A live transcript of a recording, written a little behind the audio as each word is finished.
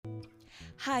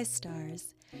Hi,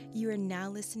 stars. You are now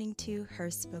listening to Her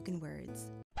Spoken Words.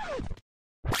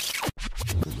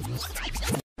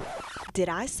 Did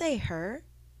I say her?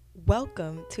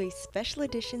 Welcome to a special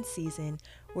edition season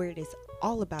where it is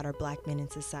all about our Black men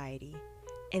in society.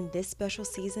 In this special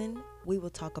season, we will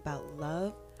talk about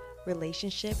love,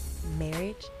 relationship,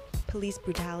 marriage, police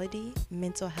brutality,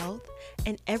 mental health,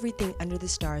 and everything under the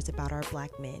stars about our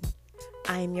Black men.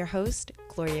 I am your host,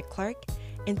 Gloria Clark,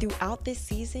 and throughout this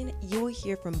season, you will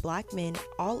hear from Black men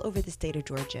all over the state of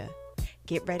Georgia.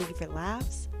 Get ready for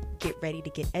laughs, get ready to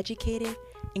get educated,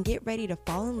 and get ready to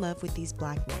fall in love with these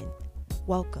Black men.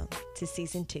 Welcome to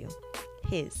Season 2,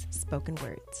 His Spoken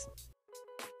Words.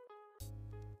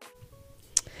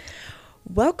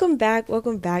 Welcome back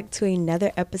to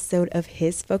another episode of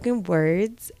His Spoken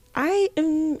Words. I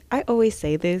always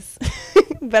say this,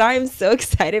 but I am so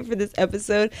excited for this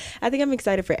episode. I think I'm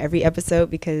excited for every episode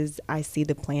because I see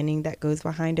the planning that goes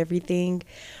behind everything.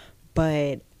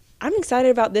 But I'm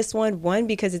excited about this one,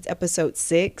 because it's episode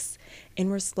 6 and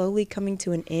we're slowly coming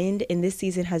to an end, and this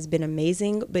season has been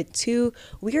amazing. But 2,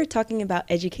 we are talking about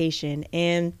education,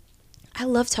 and I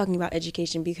love talking about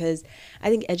education because I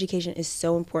think education is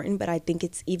so important, but I think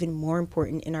it's even more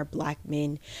important in our Black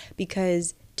men,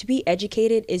 because to be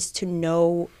educated is to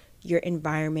know your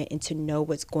environment and to know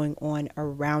what's going on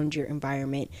around your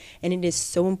environment. And it is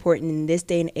so important in this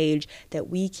day and age that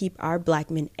we keep our Black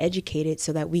men educated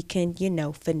so that we can,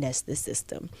 finesse the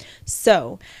system.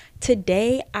 So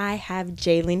today I have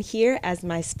Jalen here as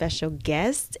my special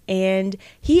guest, and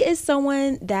he is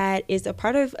someone that is a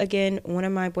part of, again, one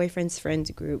of my boyfriend's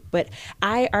friends group. But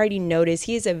I already noticed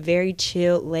he is a very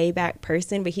chill, laid back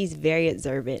person, but he's very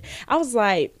observant. I was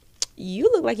like, you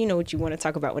look like you know what you want to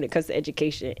talk about when it comes to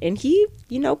education. And he,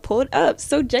 pulled up.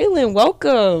 So Jalen,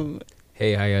 welcome.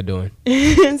 Hey, how y'all doing?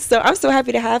 So I'm so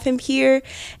happy to have him here,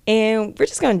 and we're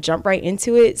just going to jump right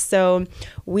into it. So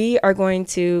we are going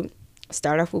to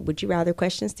start off with would you rather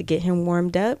questions to get him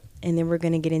warmed up, and then we're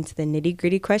going to get into the nitty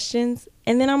gritty questions,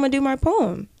 and then I'm going to do my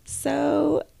poem.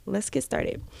 So let's get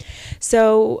started.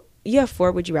 So you have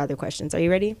 4 would you rather questions. Are you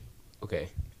ready? Okay.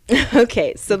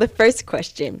 Okay, so the first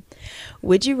question,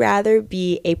 would you rather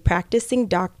be a practicing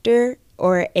doctor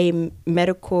or a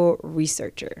medical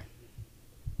researcher?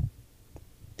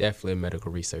 Definitely a medical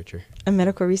researcher. A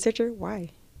medical researcher?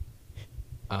 Why?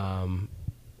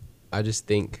 I just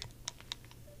think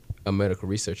a medical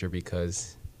researcher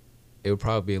because it would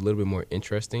probably be a little bit more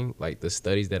interesting, like the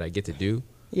studies that I get to do.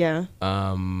 Yeah.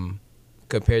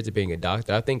 Compared to being a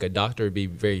doctor. I think a doctor would be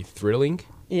very thrilling.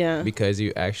 Yeah. Because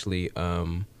you actually,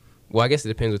 well, I guess it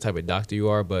depends what type of doctor you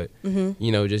are, but,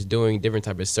 just doing different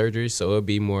type of surgeries, so it would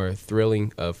be more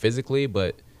thrilling physically.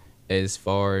 But as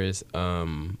far as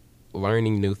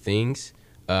learning new things,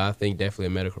 I think definitely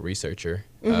a medical researcher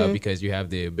because you have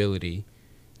the ability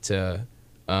to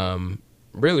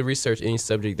really research any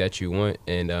subject that you want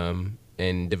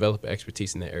and develop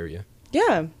expertise in that area.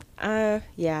 Yeah.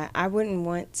 I wouldn't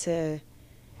want to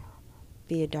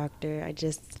be a doctor.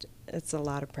 It's a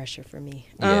lot of pressure for me.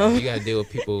 Yeah, you got to deal with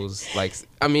people's, like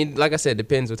I said,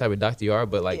 depends what type of doctor you are,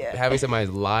 but having somebody's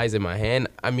lies in my hand,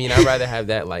 I'd rather have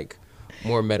that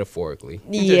more metaphorically.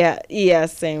 Yeah,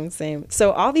 same.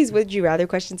 So all these would you rather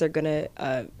questions are going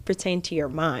to pertain to your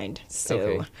mind. So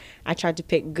okay. I tried to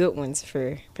pick good ones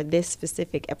for this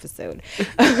specific episode.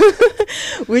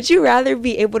 Would you rather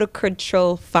be able to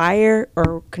control fire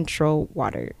or control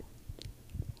water?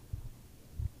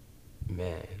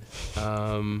 Man.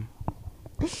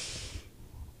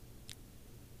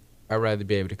 I'd rather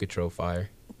be able to control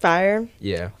fire. Fire?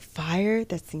 Yeah. Fire?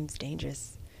 That seems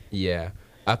dangerous. Yeah.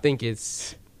 I think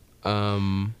it's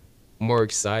more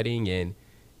exciting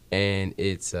and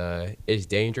it's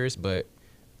dangerous, but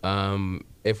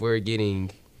if we're getting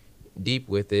deep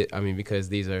with it, because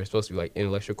these are supposed to be like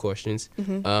intellectual questions,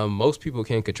 most people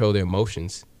can't control their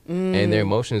emotions, and their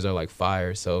emotions are like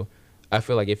fire. So I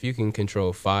feel like if you can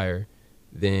control fire,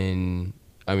 then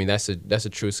that's a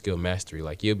true skill mastery.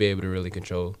 Like you'll be able to really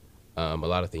control a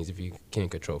lot of things if you can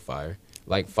control fire.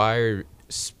 Like fire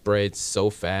spreads so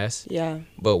fast. Yeah.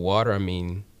 But water,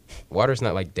 water's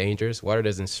not like dangerous. Water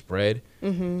doesn't spread.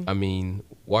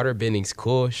 Water bending's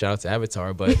cool. Shout out to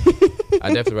Avatar, but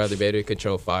I'd definitely rather be able to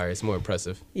control fire. It's more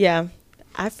impressive. Yeah,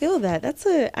 I feel that.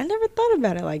 I never thought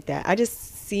about it like that. I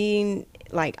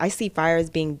see fire as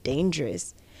being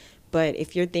dangerous. But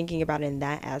if you're thinking about it in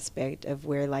that aspect of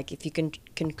where, if you can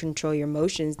control your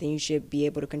emotions, then you should be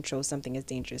able to control something as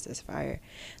dangerous as fire.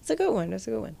 That's a good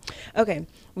one. Okay.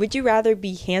 Would you rather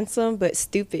be handsome but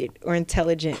stupid or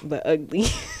intelligent but ugly?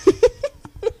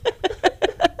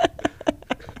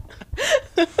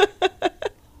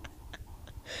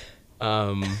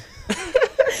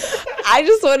 I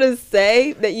just want to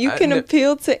say that you can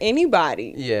appeal to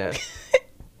anybody. Yeah.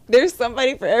 There's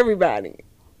somebody for everybody.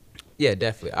 Yeah,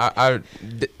 definitely. I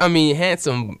mean,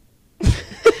 handsome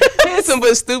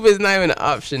but stupid is not even an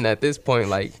option at this point.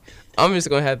 Like, I'm just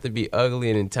gonna have to be ugly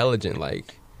and intelligent.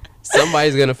 Like,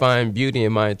 somebody's gonna find beauty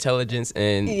in my intelligence,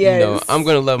 and you know, I'm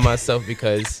gonna love myself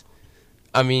because,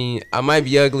 I mean, I might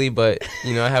be ugly, but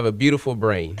you know, I have a beautiful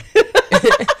brain,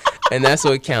 and that's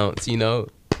what counts. You know,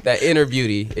 that inner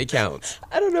beauty, it counts.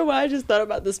 I don't know why I just thought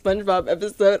about the SpongeBob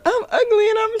episode. I'm ugly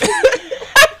and I'm.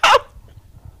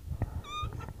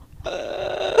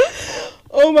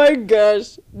 Oh my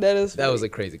gosh, that was a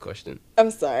crazy question.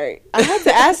 I'm sorry. I had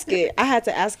to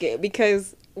ask it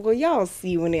because, well, y'all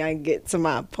see when I get to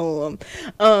my poem.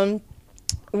 This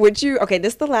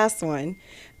is the last one.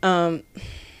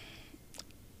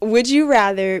 Would you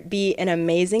rather be an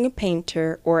amazing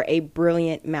painter or a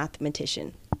brilliant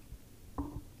mathematician?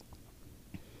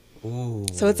 Ooh.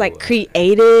 So it's like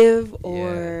creative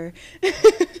or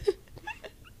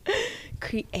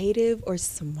creative or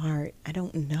smart. I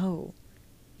don't know.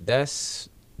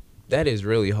 That is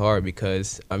really hard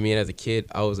because, I mean, as a kid,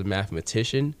 I was a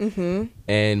mathematician,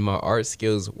 and my art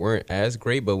skills weren't as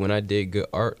great, but when I did good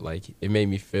art, like, it made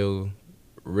me feel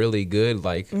really good.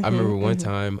 Like, I remember one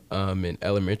time in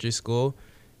elementary school,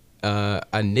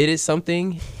 I knitted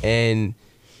something, and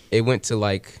it went to,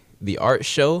 like, the art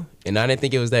show, and I didn't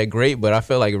think it was that great, but I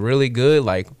felt, like, really good.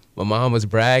 Like, my mom was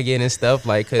bragging and stuff,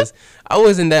 like, because I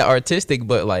wasn't that artistic,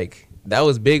 but, like, that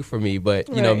was big for me. But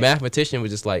you know, mathematician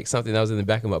was just like something that was in the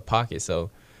back of my pocket.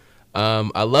 So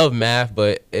I love math,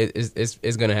 but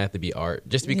it's gonna have to be art,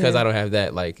 just because I don't have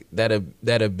that, like,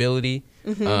 that ability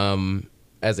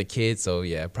as a kid. So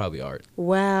yeah, probably art.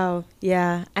 Wow.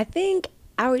 Yeah, I think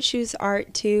I would choose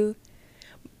art too.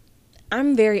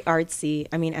 I'm very artsy.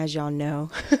 I mean, as y'all know,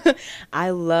 I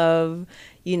love,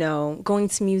 you know, going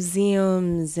to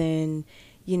museums and,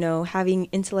 you know, having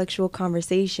intellectual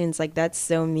conversations. Like, that's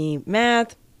so me.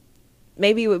 Math,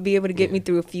 maybe it would be able to get me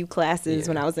through a few classes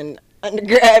when I was in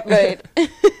undergrad, but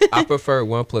I prefer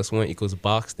 1 + 1 =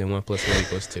 box than 1 + 1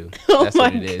 = 2. Oh, that's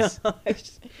what it is.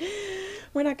 Gosh.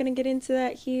 We're not going to get into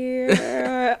that here.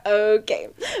 Okay.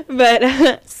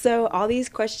 But so all these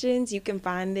questions, you can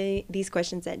find these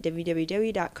questions at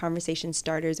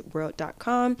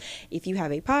www.conversationstartersworld.com. If you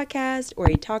have a podcast or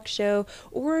a talk show,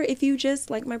 or if you just,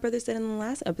 like my brother said in the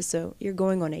last episode, you're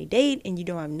going on a date and you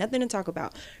don't have nothing to talk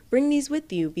about, bring these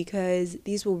with you, because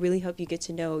these will really help you get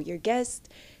to know your guest,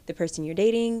 the person you're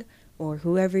dating, or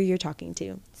whoever you're talking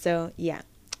to. So, yeah.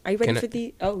 Are you ready for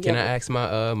the? Oh, yeah. Can I ask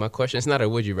my question? It's not a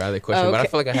would you rather question, but I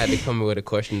feel like I had to come with a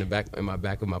question in back of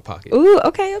my pocket. Ooh,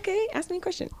 okay. Ask me a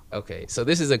question. Okay, so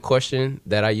this is a question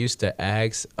that I used to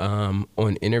ask on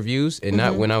interviews, and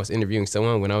not when I was interviewing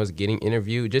someone, when I was getting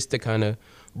interviewed, just to kind of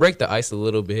break the ice a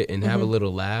little bit and have a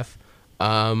little laugh.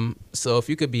 So if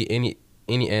you could be any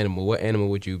animal, what animal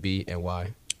would you be and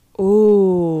why?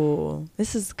 Ooh,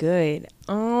 this is good.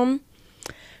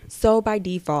 So by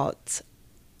default,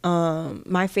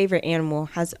 my favorite animal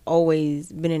has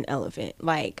always been an elephant.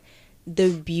 Like,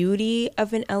 the beauty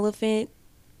of an elephant,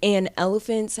 and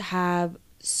elephants have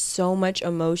so much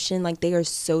emotion. Like, they are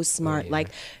so smart. Like,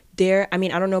 I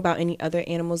mean, I don't know about any other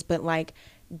animals, but like,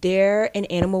 they're an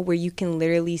animal where you can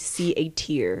literally see a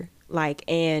tear, like,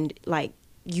 and like,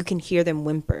 you can hear them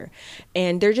whimper,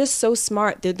 and they're just so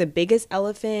smart. They're the biggest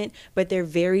elephant, but they're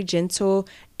very gentle.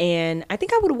 And I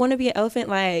think I would want to be an elephant.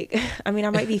 Like, I mean, I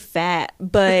might be fat,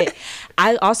 but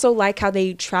I also like how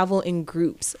they travel in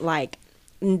groups. Like,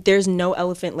 there's no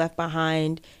elephant left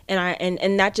behind.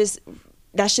 And that's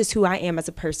just who I am as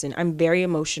a person. I'm very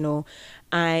emotional.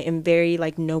 I am very,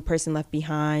 like, no person left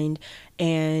behind.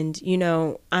 And, you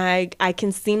know, I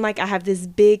can seem like I have this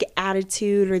big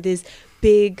attitude or this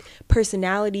big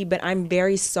personality, but I'm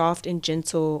very soft and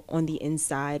gentle on the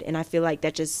inside. And I feel like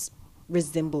that just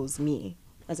resembles me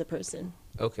as a person.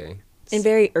 Okay. And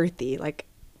very earthy. Like,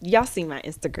 y'all see my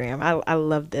Instagram. I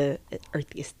love the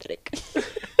earthy aesthetic.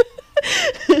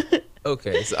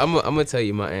 Okay, so I'm gonna tell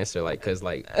you my answer, like, cause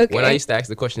like when I used to ask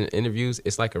the question in interviews,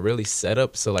 it's like a really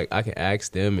setup, so like I can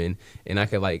ask them and I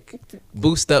can like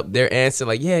boost up their answer,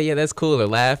 like yeah that's cool, or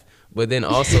laugh, but then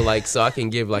also like so I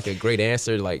can give like a great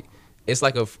answer, like it's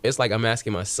like I'm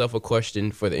asking myself a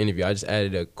question for the interview. I just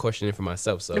added a question in for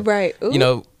myself, so right. Ooh. You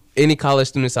know, any college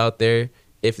students out there,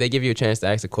 if they give you a chance to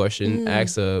ask a question,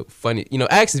 ask a funny, you know,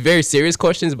 ask very serious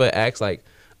questions, but ask like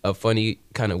a funny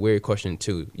kind of weird question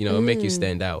too. You know, it'll make you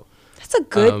stand out. That's a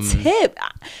good tip.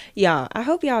 Y'all, I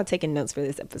hope y'all are taking notes for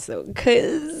this episode,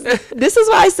 because this is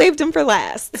why I saved them for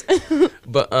last.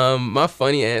 But my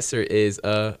funny answer is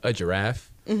a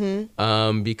giraffe.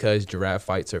 because giraffe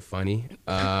fights are funny.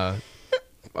 I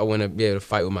want to be able to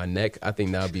fight with my neck. I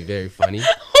think that would be very funny.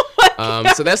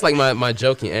 So that's like my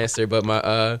joking answer, but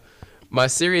my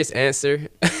serious answer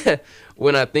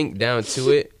when I think down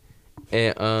to it,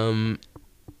 and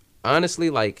honestly,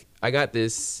 like I got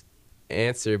this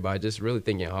answer by just really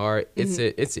thinking hard. It's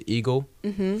an eagle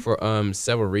for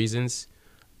several reasons.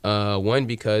 One,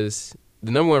 because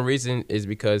the number one reason is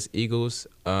because eagles,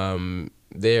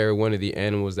 they're one of the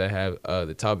animals that have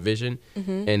the top vision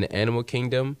in the animal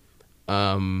kingdom.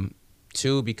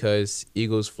 Two, because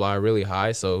eagles fly really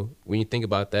high. So when you think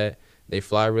about that, they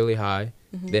fly really high.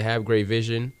 They have great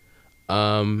vision.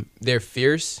 They're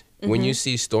fierce. When you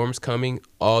see storms coming,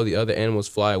 all the other animals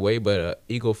fly away, but an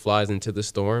eagle flies into the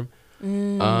storm.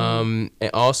 And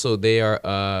also they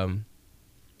are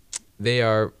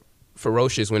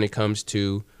ferocious when it comes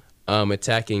to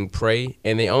attacking prey,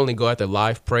 and they only go after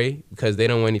live prey because they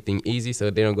don't want anything easy, so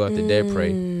they don't go after dead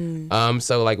prey.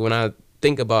 So like when I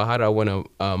think about how do I want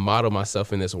to model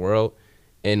myself in this world,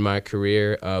 in my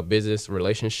career, business,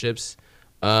 relationships,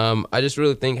 I just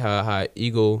really think how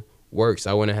eagle works.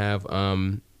 I want to have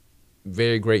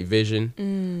very great vision.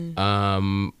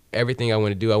 Everything I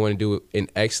want to do it in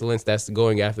excellence. That's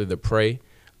going after the prey,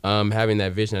 having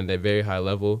that vision at that very high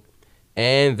level.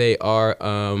 And they are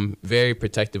very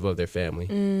protective of their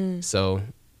family. So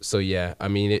yeah, I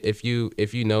mean, if you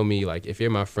know me, like if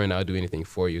you're my friend, I'll do anything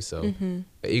for you. So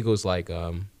the eagle's like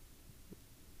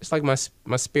it's like my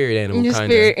spirit animal. Your kinda.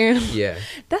 spirit animal. Yeah.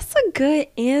 That's a good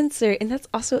answer, and that's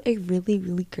also a really,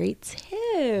 really great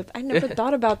tip. I never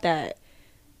thought about that.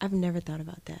 I've never thought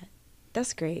about that.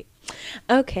 That's great.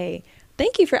 Okay.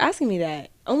 Thank you for asking me that.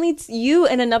 Only you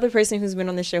and another person who's been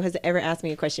on the show has ever asked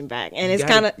me a question back. And it's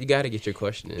kind of... You got to get your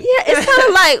question in. Yeah, it's kind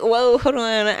of like, whoa, hold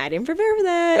on. I didn't prepare for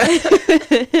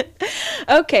that.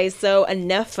 Okay, so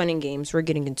enough fun and games. We're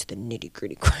getting into the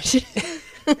nitty-gritty questions.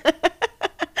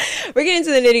 We're getting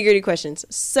into the nitty-gritty questions.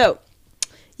 So,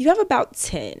 you have about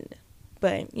 10.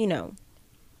 But, you know,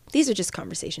 these are just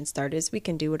conversation starters. We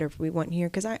can do whatever we want here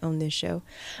because I own this show.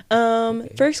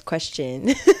 Okay. First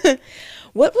question.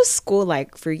 What was school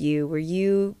like for you? Were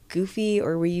you goofy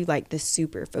or were you like the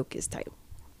super focused type?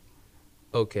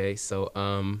 Okay, so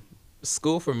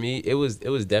school for me, it was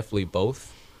definitely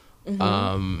both.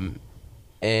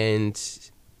 And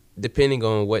depending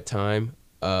on what time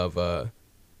of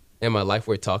in my life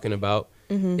we're talking about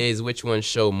is which one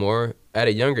show more. At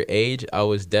a younger age, I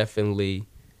was definitely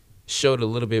showed a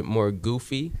little bit more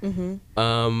goofy.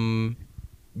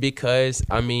 Because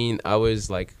I mean, I was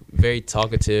like very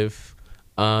talkative.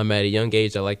 At a young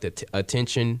age, I liked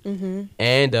attention,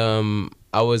 and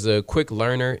I was a quick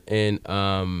learner and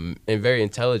very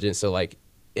intelligent. So like,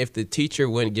 if the teacher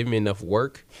wouldn't give me enough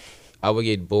work, I would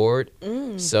get bored.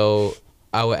 So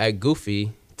I would act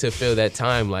goofy to fill that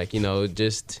time. Like,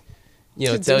 just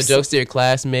tell jokes to your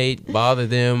classmate, bother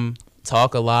them,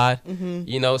 talk a lot.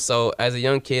 So as a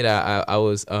young kid, I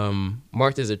was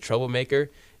marked as a troublemaker,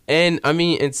 and I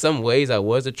mean, in some ways, I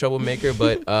was a troublemaker,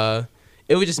 but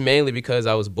it was just mainly because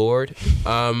I was bored.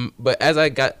 But as I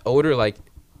got older, like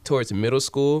towards middle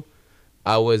school,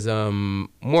 I was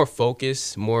more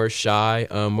focused, more shy,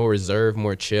 more reserved,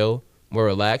 more chill, more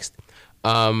relaxed.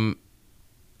 I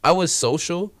was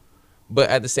social, but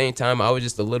at the same time, I was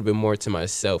just a little bit more to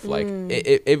myself. Like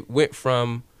it went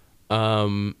from,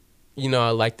 I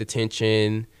liked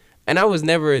attention, and I was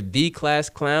never the class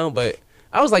clown, but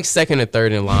I was like second or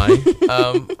third in line.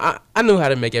 I knew how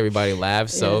to make everybody laugh,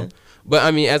 so. Yeah. But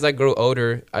I mean, as I grew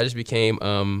older, I just became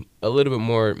a little bit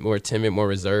more timid, more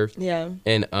reserved,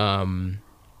 and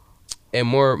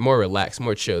more relaxed,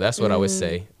 more chill. That's what I would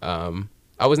say.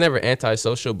 I was never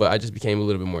antisocial, but I just became a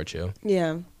little bit more chill.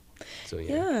 Yeah. So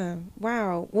yeah.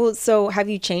 Wow. Well, so have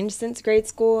you changed since grade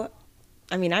school?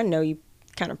 I mean, I know you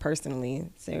kind of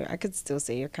personally, so I could still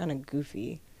say you're kind of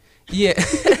goofy. Yeah.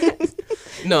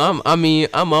 No,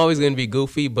 I'm always gonna be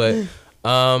goofy, but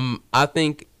I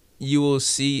think. You will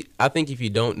see. I think if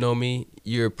you don't know me,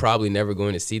 you're probably never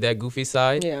going to see that goofy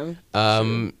side. Yeah.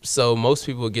 So most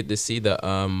people get to see the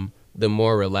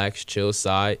more relaxed, chill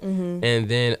side, and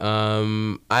then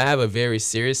I have a very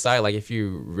serious side. Like if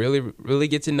you really, really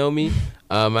get to know me,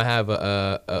 I have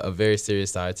a very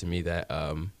serious side to me that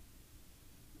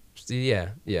yeah.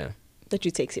 That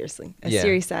you take seriously. A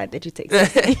serious side that you take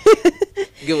seriously.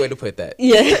 Good way to put that.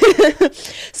 Yeah.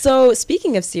 So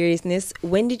speaking of seriousness,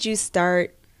 when did you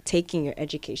start taking your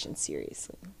education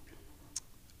seriously?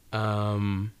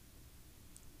 When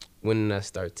did I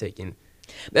start taking?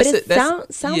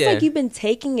 Sounds like you've been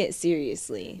taking it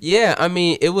seriously. Yeah, I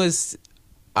mean,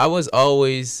 I was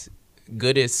always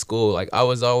good at school. Like I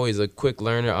was always a quick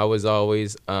learner. I was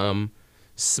always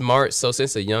smart. So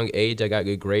since a young age, I got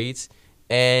good grades.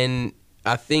 And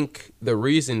I think the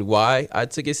reason why I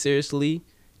took it seriously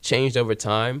changed over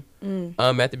time.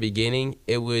 At the beginning,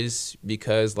 it was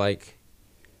because like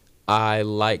I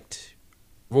liked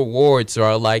rewards, or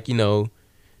I like,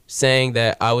 saying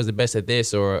that I was the best at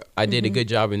this, or I did a good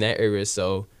job in that area.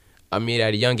 So I mean,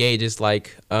 at a young age, it's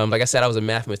like I said, I was a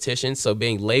mathematician. So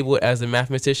being labeled as a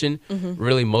mathematician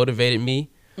really motivated me.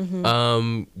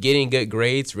 Getting good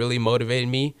grades really motivated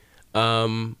me.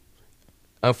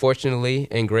 Unfortunately,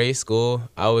 in grade school,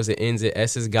 I was an N's and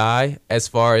S's guy as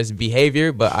far as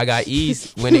behavior, but I got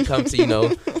E's when it comes to,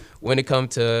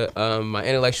 my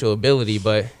intellectual ability,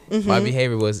 but my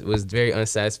behavior was very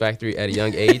unsatisfactory at a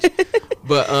young age.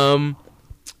 But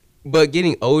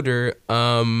getting older,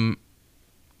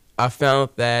 I found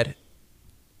that,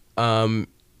 so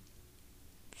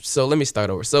let me start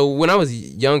over. So when I was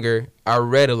younger, I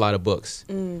read a lot of books.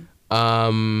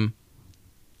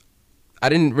 I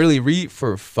didn't really read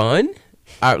for fun.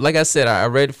 Like I said, I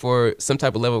read for some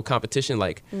type of level of competition.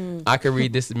 Like I could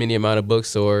read this many amount of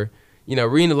books, or,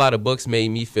 reading a lot of books made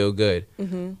me feel good.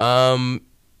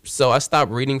 So I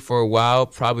stopped reading for a while,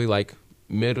 probably like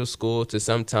middle school to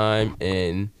sometime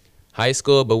in high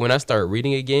school. But when I started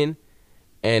reading again,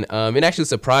 and it actually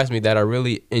surprised me that I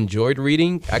really enjoyed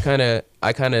reading. I kind of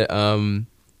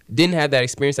didn't have that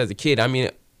experience as a kid. I mean,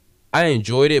 I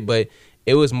enjoyed it, but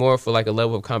it was more for like a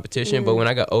level of competition. But when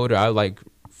I got older, I like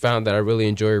found that I really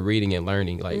enjoyed reading and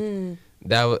learning. Like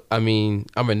I mean,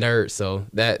 I'm a nerd, so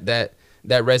that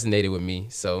resonated with me.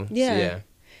 So yeah.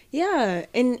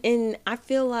 And I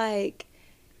feel like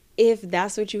if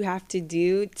that's what you have to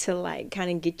do to like kind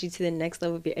of get you to the next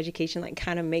level of your education, like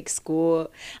kind of make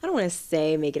school, I don't want to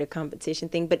say make it a competition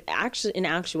thing, but actually in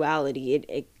actuality,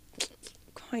 it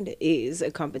kind of is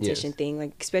a competition thing,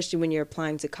 like especially when you're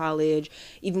applying to college.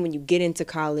 Even when you get into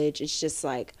college, it's just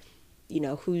like,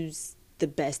 who's the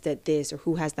best at this, or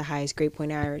who has the highest grade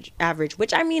point average,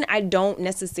 which I mean, I don't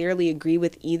necessarily agree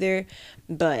with either,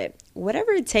 but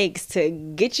whatever it takes to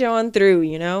get you on through,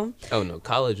 Oh no,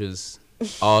 college was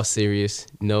all serious,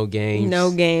 no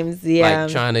games, yeah,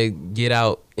 like trying to get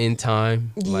out in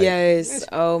time. Like, yes.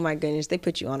 Oh my goodness, they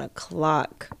put you on a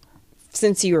clock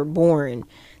since you were born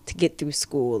to get through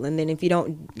school, and then if you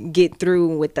don't get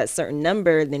through with that certain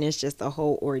number, then it's just a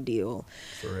whole ordeal.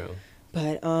 For real.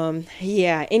 But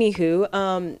yeah,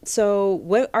 anywho, so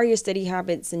what are your study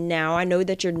habits now? I know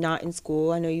that you're not in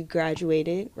school. I know you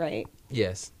graduated, right?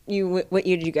 Yes. What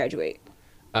year did you graduate?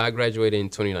 I graduated in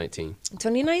 2019.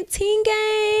 2019,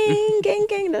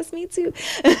 gang, that's me too.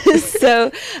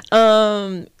 So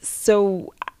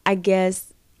I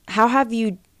guess, how have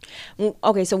you?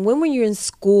 Okay, so when you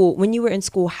were in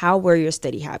school, how were your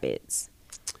study habits?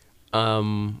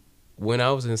 When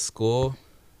I was in school,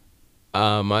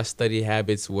 my study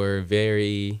habits were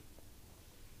very.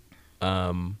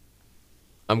 I'm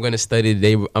gonna study the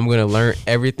day. I'm gonna learn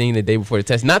everything the day before the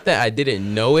test. Not that I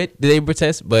didn't know it the day before the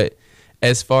test, but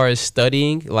as far as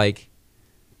studying, like,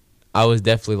 I was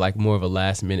definitely like more of a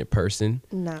last minute person.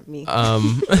 Not me.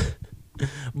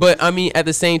 But I mean, at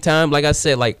the same time, like I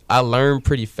said, like I learned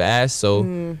pretty fast.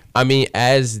 So I mean,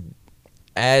 as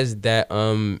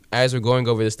we're going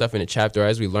over this stuff in the chapter,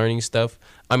 as we're learning stuff,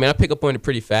 I mean, I pick up on it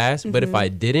pretty fast. But if I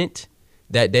didn't,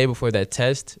 that day before that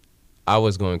test, I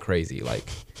was going crazy. Like,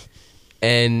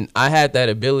 and I had that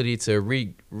ability to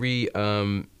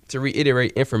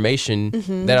reiterate information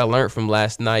that I learned from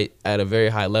last night at a very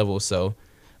high level. So,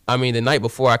 I mean, the night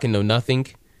before I can know nothing,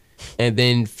 and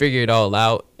then figure it all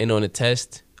out, and on the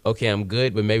test, okay, I'm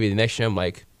good. But maybe the next year I'm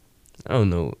like, I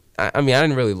don't know. I mean, I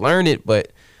didn't really learn it,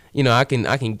 but I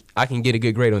can get a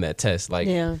good grade on that test. Like,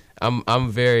 yeah. I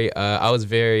was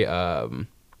very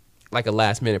like a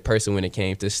last minute person when it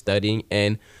came to studying.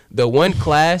 And the one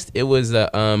class, it was a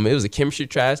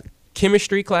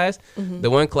chemistry class. The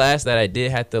one class that I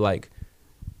did have to like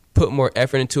put more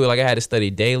effort into it, like I had to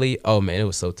study daily. Oh man, it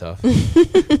was so tough.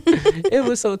 It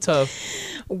was so tough.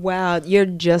 Wow, you're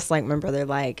just like my brother.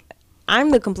 Like, I'm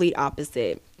the complete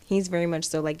opposite. He's very much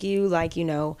so like you, like,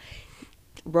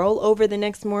 roll over the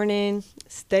next morning,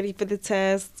 study for the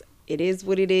test. It is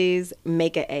what it is.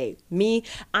 Make an A. Me,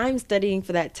 I'm studying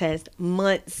for that test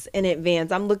months in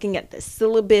advance. I'm looking at the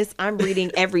syllabus. I'm reading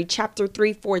every chapter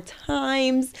 3-4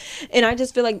 times. And I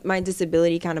just feel like my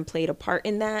disability kind of played a part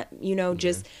in that.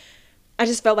 I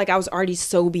just felt like I was already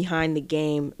so behind the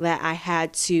game that I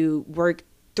had to work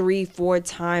 3-4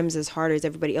 times as hard as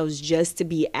everybody else just to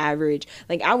be average.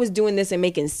 Like, I was doing this and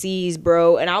making C's,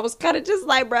 bro, and I was kind of just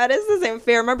like, bro, this isn't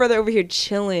fair. My brother over here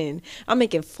chilling. I'm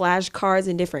making flashcards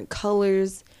in different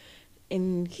colors.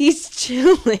 and he's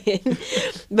chilling.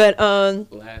 But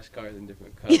flashcards in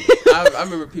different colors. I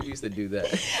remember people used to do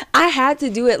that. I had to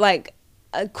do it. Like,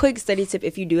 a quick study tip: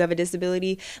 if you do have a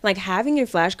disability, like having your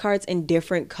flashcards in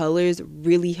different colors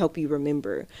really help you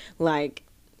remember. Like,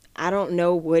 I don't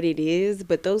know what it is,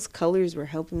 but those colors were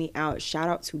helping me out. Shout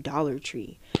out to Dollar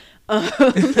Tree. Um,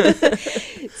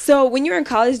 so when you were in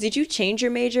college, did you change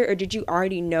your major, or did you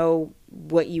already know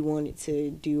what you wanted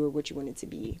to do or what you wanted to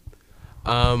be?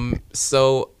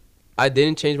 So I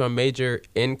didn't change my major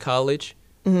in college.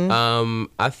 Mm-hmm.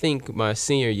 I think my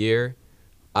senior year,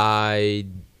 it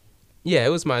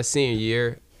was my senior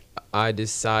year. I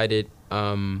decided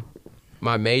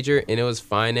my major, and it was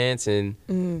finance, and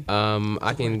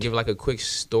I can give like a quick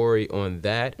story on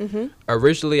that. Mm-hmm.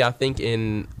 Originally, I think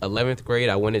in 11th grade,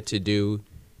 I wanted to do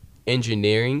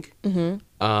engineering.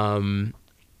 Mm-hmm.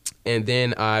 And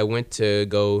then I went to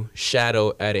go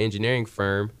shadow at an engineering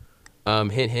firm.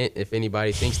 Hint, hint, if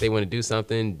anybody thinks they want to do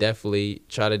something, definitely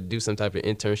try to do some type of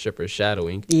internship or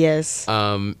shadowing. Yes.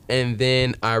 And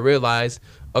then I realized,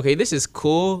 okay, this is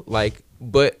cool, like,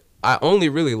 but I only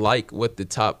really like what the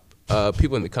top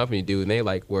people in the company do, and they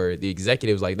like were the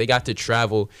executives, like they got to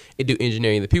travel and do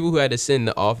engineering. The people who had to sit in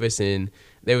the office, and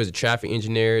there was a traffic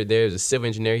engineer, there was a civil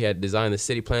engineer, he had to design the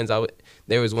city plans.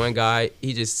 There was one guy,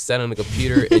 he just sat on the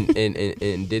computer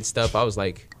and did stuff. I was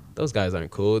like, those guys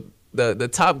aren't cool. The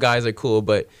top guys are cool,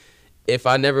 but if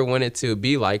I never wanted to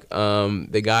be like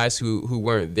the guys who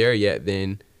weren't there yet,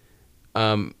 then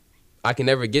I can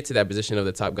never get to that position of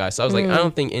the top guy. So I was like, I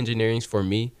don't think engineering's for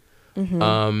me.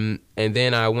 Mm-hmm. And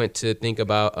then I went to think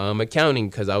about accounting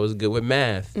because I was good with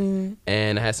math, and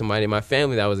I had somebody in my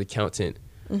family that was accountant.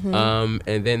 And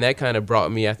then that kind of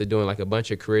brought me, after doing like a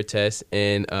bunch of career tests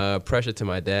and pressure to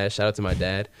my dad. Shout out to my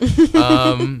dad.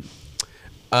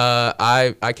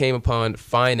 I came upon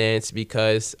finance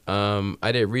because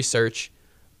I did research.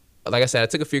 Like I said, I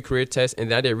took a few career tests,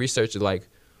 and then I did research like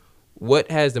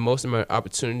what has the most amount of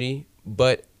opportunity,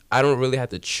 but I don't really have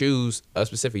to choose a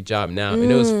specific job now. And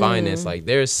it was finance. Like,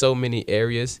 there's so many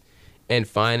areas in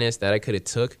finance that I could have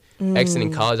took.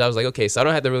 Exiting college, I was like, okay, so I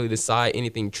don't have to really decide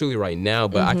anything truly right now,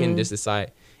 but I can just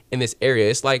decide in this area.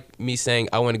 It's like me saying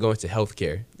I want to go into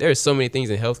healthcare. There are so many things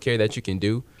in healthcare that you can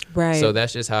do. Right. So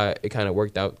that's just how it kind of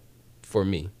worked out for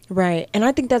me. Right. And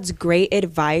I think that's great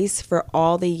advice for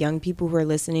all the young people who are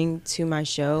listening to my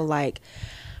show. Like,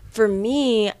 for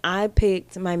me, I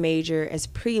picked my major as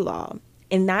pre-law,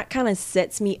 and that kind of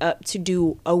sets me up to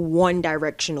do a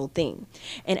one-directional thing.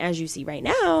 And as you see right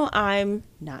now, I'm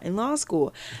not in law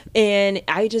school. And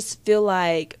I just feel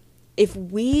like if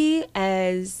we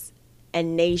as a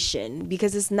nation,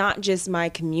 because it's not just my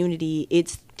community,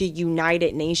 it's the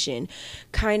United Nation,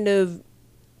 kind of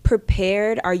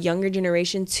prepared our younger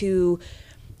generation to,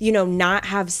 you know, not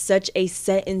have such a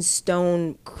set in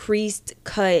stone, creased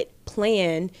cut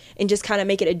plan, and just kind of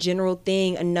make it a general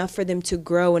thing, enough for them to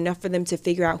grow, enough for them to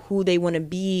figure out who they want to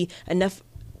be, enough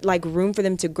like room for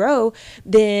them to grow,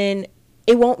 then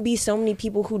it won't be so many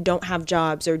people who don't have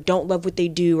jobs or don't love what they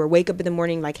do or wake up in the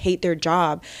morning like hate their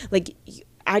job. Like,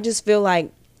 I just feel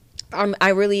like I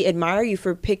really admire you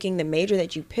for picking the major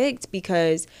that you picked,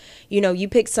 because, you know, you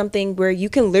picked something where you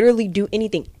can literally do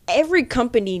anything. Every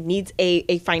company needs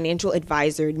a financial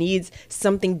advisor, needs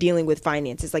something dealing with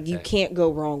finances. Like, you can't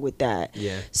go wrong with that.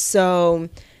 Yeah. So,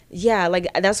 yeah, like,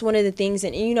 that's one of the things.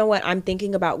 And you know what? I'm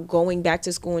thinking about going back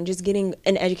to school and just getting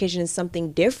an education in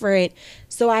something different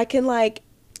so I can, like,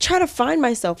 try to find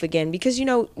myself again, because, you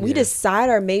know, we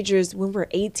decide our majors when we're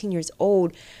 18 years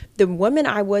old. The woman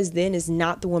I was then is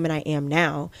not the woman I am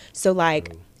now. So,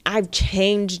 like, I've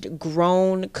changed,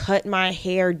 grown, cut my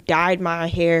hair, dyed my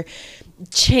hair,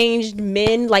 changed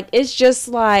men. Like, it's just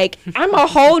like I'm a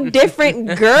whole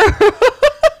different girl.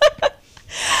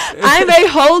 I'm a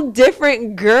whole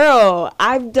different girl.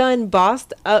 I've done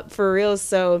bossed up for real.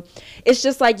 So it's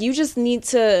just like, you just need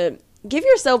to give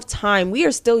yourself time. We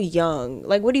are still young.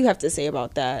 Like, what do you have to say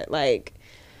about that? Like,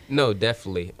 no,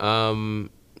 definitely.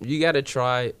 You got to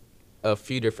try a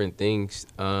few different things,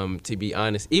 to be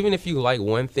honest. Even if you like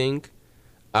one thing,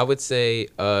 I would say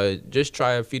just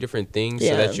try a few different things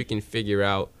so that you can figure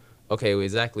out, okay, well,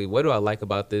 exactly what do I like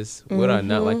about this? What do I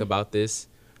not like about this?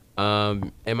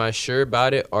 Am I sure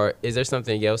about it? Or is there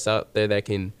something else out there that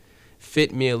can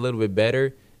fit me a little bit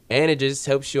better? And it just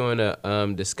helps you on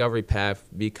a discovery path,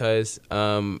 because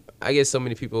I get so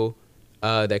many people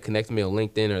that connect me on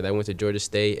LinkedIn or that went to Georgia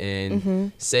State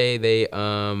and say they,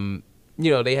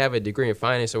 they have a degree in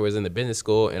finance or was in the business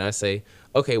school. And I say,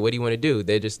 okay, what do you want to do?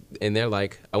 They're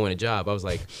like, I want a job. I was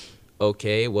like,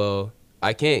 okay, well,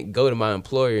 I can't go to my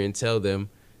employer and tell them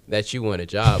that you want a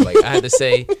job. Like, I had to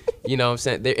say, You know what I'm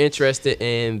saying? They're interested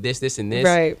in this, and this.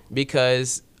 Right.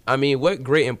 Because, I mean, what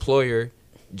great employer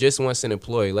just wants an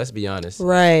employee? Let's be honest.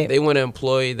 Right. They want an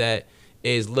employee that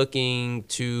is looking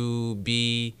to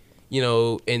be, you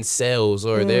know, in sales,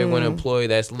 or they want an employee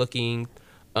that's looking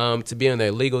to be on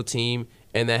their legal team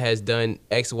and that has done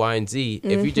X, Y, and Z.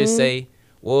 If you just say,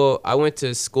 well, I went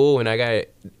to school and I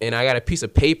got a piece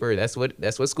of paper. That's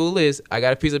what school is. I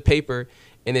got a piece of paper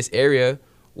in this area.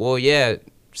 Well, yeah,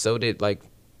 so did like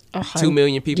 2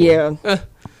 million people. Yeah.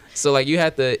 So like you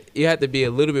have to be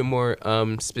a little bit more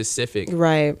specific,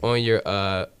 right, on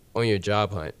your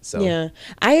job hunt. So yeah,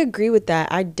 I agree with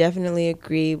that. I definitely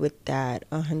agree with that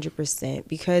 100%,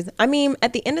 because I mean,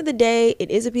 at the end of the day,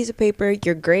 it is a piece of paper.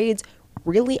 Your grades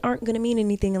really aren't going to mean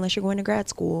anything unless you're going to grad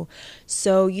school.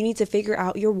 So you need to figure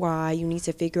out your why. You need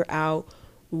to figure out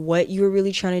what you're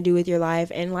really trying to do with your life.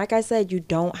 And like I said, you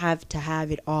don't have to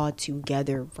have it all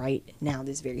together right now,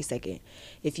 this very second.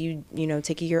 If you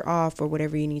take a year off or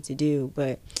whatever you need to do.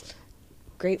 But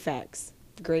great facts.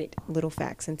 Great little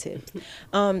facts and tips.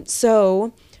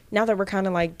 So now that we're kind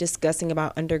of like discussing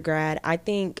about undergrad, I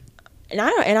think, and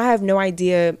I have no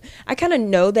idea. I kind of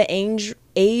know the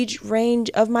age range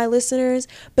of my listeners,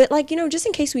 but like, just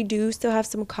in case we do still have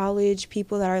some college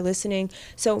people that are listening.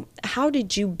 So how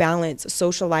did you balance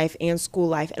social life and school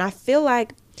life? And I feel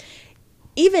like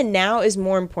even now is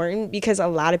more important because a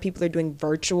lot of people are doing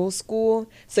virtual school.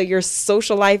 So your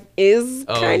social life is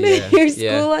kind of your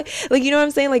school life. Like, you know what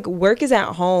I'm saying? Like, work is at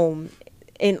home.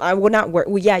 And I will not work.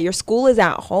 Well, yeah, your school is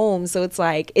at home. So it's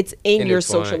like, it's in your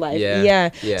social life. Yeah.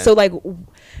 So like,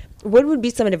 what would be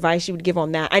some advice you would give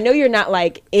on that? I know you're not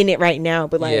like in it right now,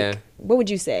 but like, what would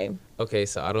you say? Okay,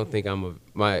 so I don't think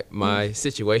my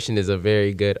situation is a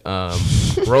very good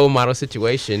role model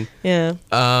situation. Yeah.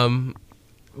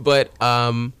 But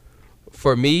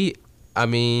for me, I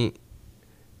mean,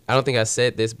 I don't think I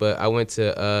said this, but I went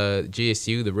to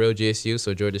GSU, the real GSU,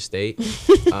 so Georgia State.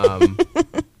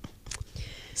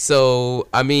 So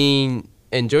I mean,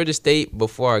 in Georgia State,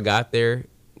 before I got there,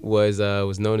 was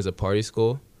known as a party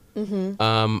school. I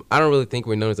don't really think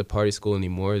we're known as a party school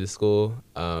anymore. The school,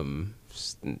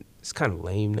 it's kind of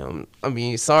lame now. I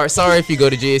mean, sorry if you go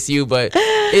to GSU, but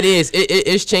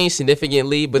it's changed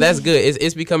significantly. But that's good.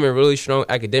 It's becoming really strong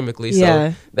academically.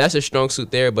 So that's a strong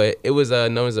suit there. But it was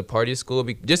known as a party school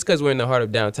just because we're in the heart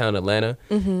of downtown Atlanta,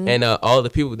 and all the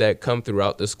people that come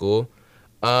throughout the school.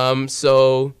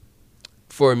 So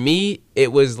for me, it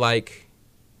was like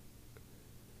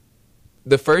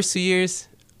the first 2 years.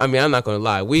 I mean, I'm not gonna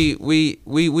lie. We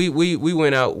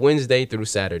went out Wednesday through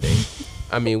Saturday.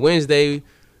 I mean, Wednesday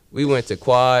we went to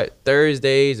Quad.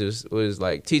 Thursdays was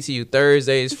like TTU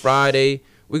Thursdays. Friday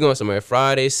we going somewhere.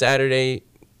 Friday, Saturday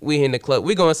we in the club.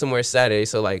 We going somewhere Saturday.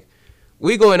 So like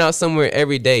we going out somewhere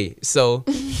every day. So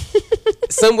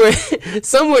somewhere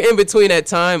in between that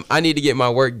time, I need to get my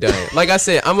work done. Like I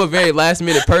said, I'm a very last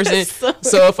minute person.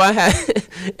 So if I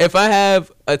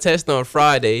have a test on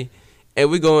Friday and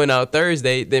we're going out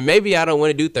Thursday, then maybe I don't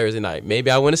want to do Thursday night.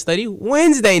 Maybe I want to study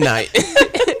Wednesday night.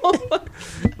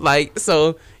 Like,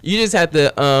 so you just have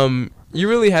to, you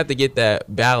really have to get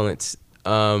that balance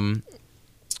when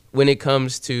it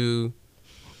comes to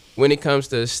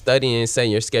studying and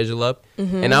setting your schedule up.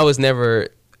 And I was never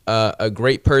a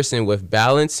great person with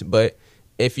balance, but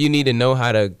if you need to know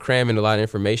how to cram in a lot of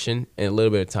information in a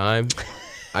little bit of time,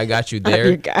 I got you there. I'm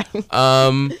your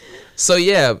guy.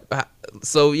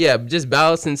 So yeah, just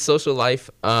balancing social life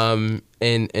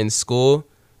and school.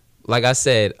 Like I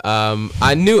said,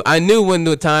 I knew when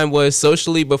the time was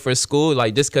socially, but for school,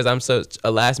 like just because I'm such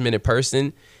a last minute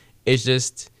person, it's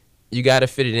just you got to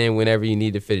fit it in whenever you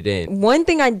need to fit it in. One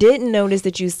thing I didn't notice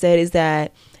that you said is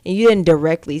that, and you didn't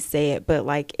directly say it, but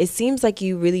like it seems like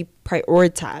you really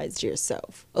prioritized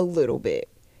yourself a little bit.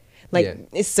 Like,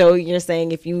 so you're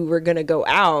saying if you were gonna go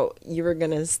out, you were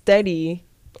gonna study,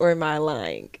 or am I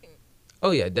lying?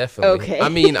 Oh yeah, definitely. Okay. I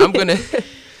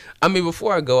mean,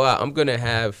 before I go out, I'm gonna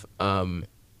have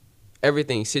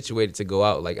everything situated to go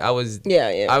out. Like I was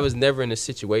never in a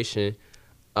situation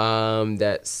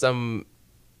that some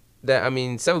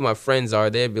of my friends are.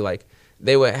 They'd be like,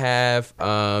 they would have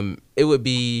it would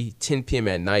be 10 p.m.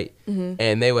 at night,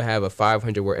 and they would have a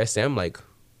 500-word essay. I'm like,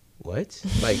 what?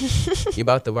 Like, you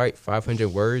about to write 500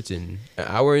 words in an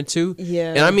hour or two? Yeah.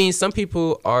 And I mean, some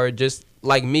people are just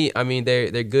like me. I mean,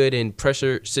 they're good in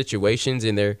pressure situations,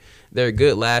 and they're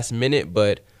good last minute.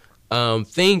 But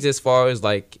things as far as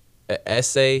like an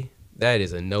essay, that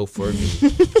is a no for me.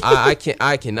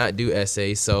 I cannot do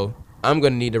essays, so I'm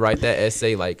gonna need to write that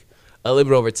essay like a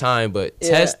little bit over time. But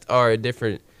tests are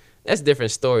different. That's a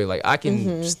different story. Like I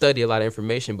can study a lot of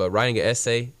information, but writing an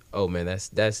essay, oh man,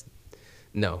 that's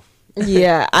no.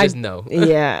 Yeah, Just no.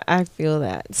 yeah, I feel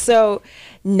that. So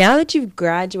now that you've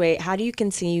graduated, how do you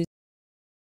continue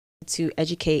to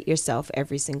educate yourself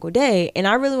every single day? And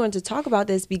I really wanted to talk about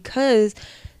this because,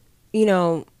 you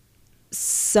know,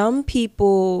 some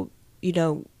people,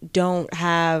 don't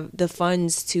have the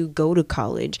funds to go to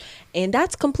college, and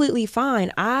that's completely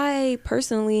fine. I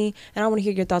personally, and I want to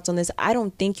hear your thoughts on this, I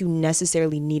don't think you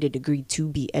necessarily need a degree to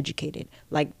be educated.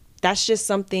 Like, that's just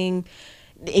something,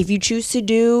 if you choose to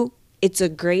do, it's a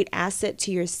great asset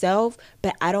to yourself,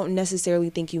 but I don't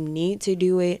necessarily think you need to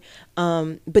do it.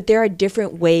 But there are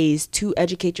different ways to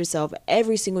educate yourself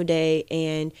every single day.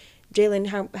 And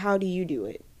Jalen, how do you do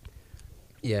it?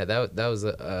 Yeah, that was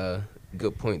a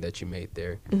good point that you made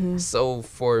there. So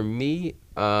for me,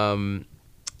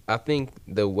 I think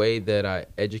the way that I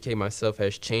educate myself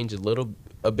has changed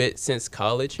a bit since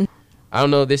college. I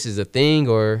don't know if this is a thing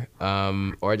or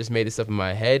I just made this up in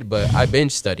my head, but I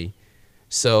binge study.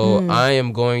 So I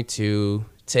am going to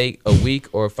take a week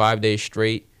or 5 days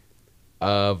straight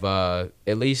of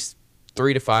at least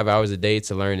 3 to 5 hours a day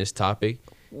to learn this topic.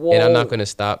 Whoa. And I'm not going to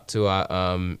stop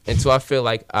until I feel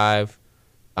like I've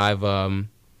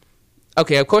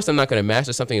okay, of course I'm not going to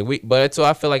master something in a week, but until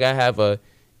I feel like I have a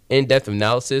in-depth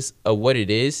analysis of what it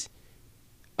is,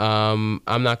 I'm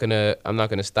not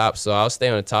gonna stop. So I'll stay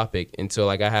on a topic until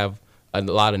like I have a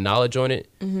lot of knowledge on it,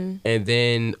 and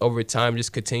then over time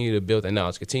just continue to build that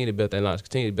knowledge, continue to build that knowledge,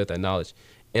 continue to build that knowledge.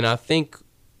 And I think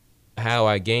how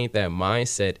I gained that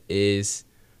mindset is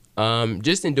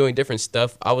just in doing different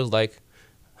stuff. I was like,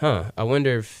 I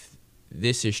wonder if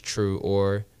this is true,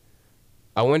 or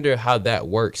I wonder how that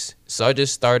works. So I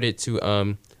just started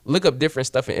to look up different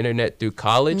stuff on the internet through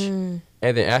college. And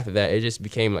then after that, it just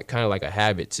became like kind of like a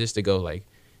habit just to go like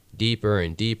deeper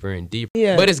and deeper and deeper.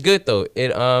 Yeah. But it's good though.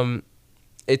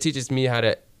 It teaches me how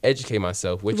to educate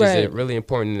myself, which is really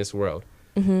important in this world.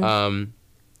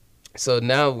 So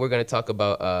now we're going to talk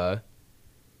about,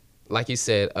 like you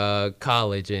said,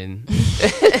 college and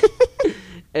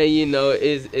and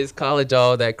is college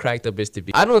all that cracked up is to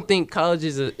be? I don't think college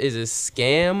is a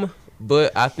scam,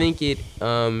 but I think it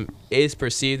is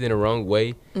perceived in the wrong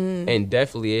way, and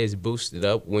definitely is boosted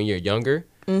up when you're younger.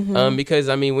 Because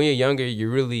I mean, when you're younger, you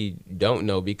really don't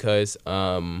know because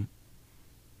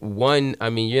one, I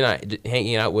mean, you're not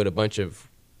hanging out with a bunch of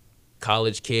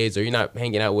college kids, or you're not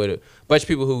hanging out with a bunch of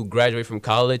people who graduate from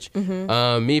college.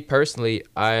 Me personally,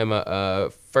 I am a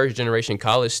first generation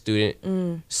college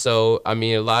student, so I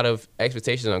mean, a lot of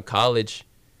expectations on college.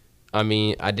 I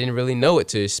mean, I didn't really know what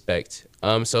to expect.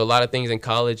 So a lot of things in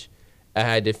college I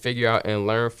had to figure out and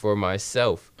learn for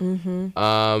myself.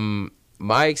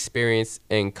 My experience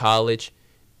in college,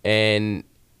 and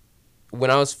when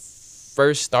I was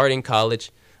first starting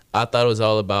college, I thought it was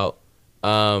all about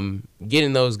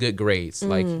getting those good grades.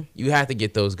 Like, you have to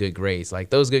get those good grades. Like,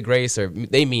 those good grades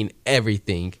they mean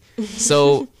everything.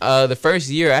 So the first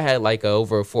year I had like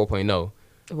over a 4.0.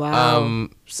 Wow.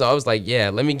 So I was like, yeah,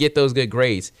 let me get those good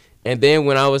grades. And then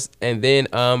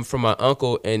from my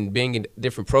uncle and being in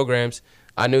different programs,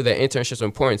 I knew that internships were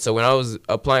important. So when I was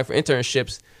applying for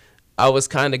internships, I was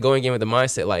kind of going in with the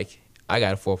mindset like, I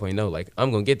got a 4.0, like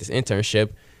I'm gonna get this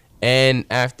internship. And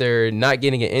after not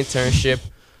getting an internship,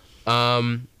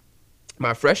 my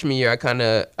freshman year, I kind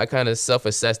of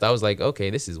self-assessed. I was like,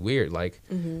 okay, this is weird. Like,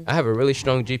 I have a really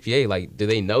strong GPA. Like, do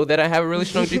they know that I have a really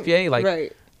strong GPA? Like,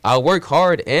 right. I work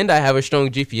hard and I have a strong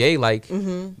GPA. Like,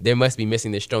 they must be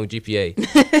missing this strong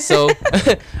GPA. So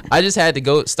I just had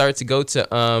to start to go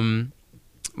to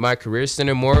my career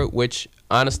center more, which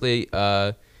honestly,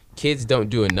 kids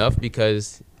don't do enough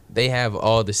because they have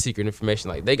all the secret information.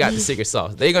 Like, they got the secret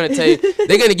sauce. They're gonna tell you,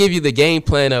 they're gonna give you the game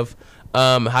plan of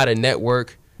how to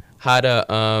network, how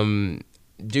to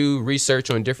do research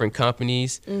on different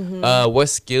companies, what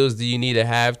skills do you need to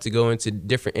have go into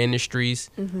different industries,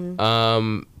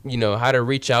 how to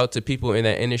reach out to people in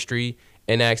that industry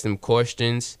and ask them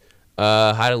questions,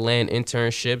 how to land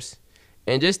internships,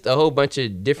 and just a whole bunch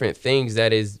of different things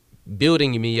that is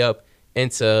building me up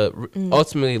into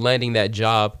ultimately landing that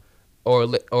job or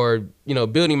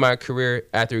building my career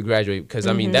after we graduate. Because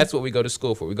I mean, that's what we go to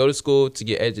school for. We go to school to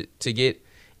get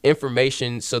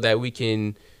information so that we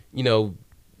can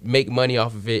make money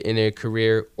off of it in a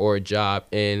career or a job.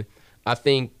 And I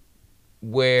think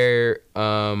where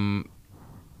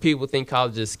people think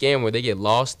college is a scam, where they get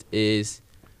lost, is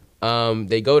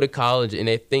they go to college and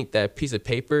they think that piece of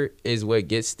paper is what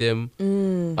gets them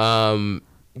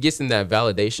that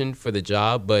validation for the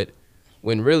job, but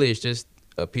when really it's just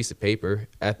a piece of paper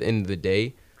at the end of the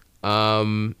day.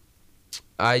 I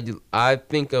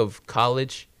think of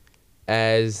college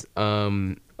as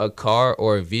a car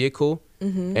or a vehicle,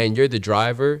 and you're the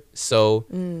driver. So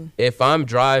if I'm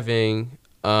driving,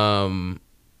 say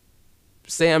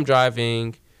I'm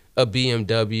driving a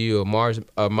BMW or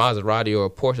a Maserati or a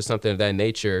Porsche or something of that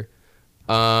nature,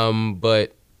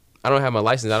 but I don't have my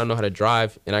license, I don't know how to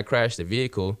drive, and I crash the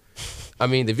vehicle. I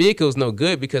mean, the vehicle's no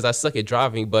good because I suck at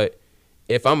driving, but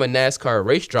if I'm a NASCAR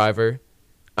race driver,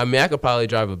 I mean, I could probably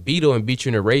drive a Beetle and beat you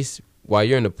in a race while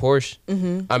you're in a Porsche.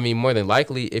 I mean, more than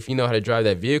likely, if you know how to drive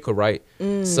that vehicle right.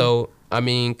 So, I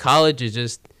mean, college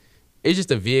is it's just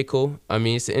a vehicle. I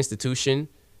mean, it's an institution.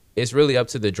 It's really up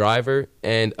to the driver.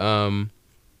 And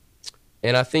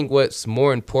I think what's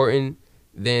more important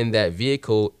than that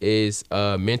vehicle is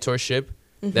mentorship.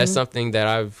 That's something that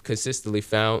I've consistently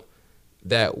found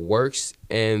that works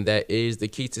and that is the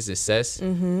key to success.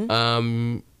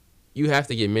 You have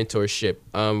to get mentorship,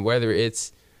 whether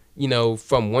it's, you know,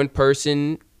 from one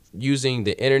person using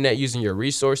the internet, using your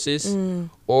resources,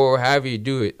 or however you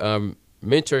do it.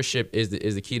 Mentorship is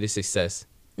the key to success.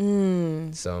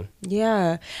 So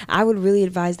yeah, I would really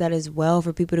advise that as well,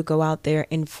 for people to go out there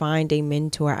and find a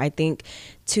mentor. I think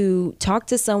to talk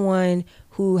to someone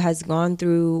who has gone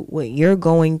through what you're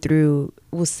going through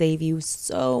will save you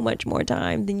so much more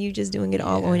time than you just doing it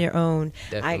all on your own.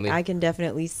 I can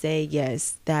definitely say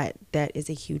yes, that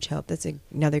is a huge help. That's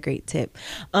another great tip.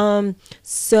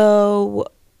 So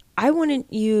I wanted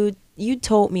you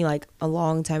told me like a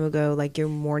long time ago, like your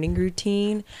morning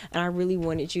routine, and I really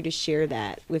wanted you to share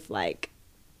that with like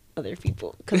other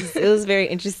people because it was very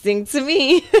interesting to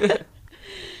me.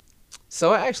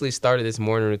 So I actually started this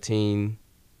morning routine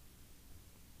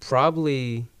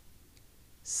probably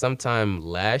sometime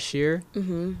last year.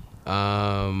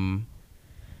 I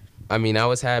mean, I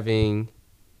was having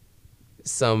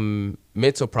some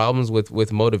mental problems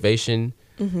with motivation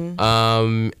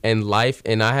and life,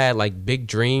 and I had like big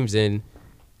dreams, and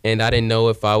I didn't know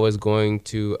if I was going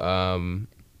to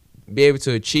be able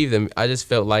to achieve them. I just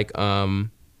felt like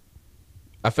there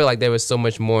was so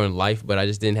much more in life, but I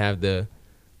just didn't have the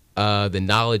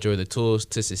knowledge or the tools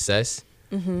to success.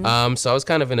 So I was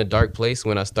kind of in a dark place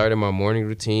when I started my morning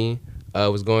routine. I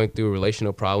was going through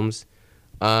relational problems,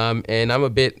 and I'm a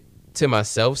bit to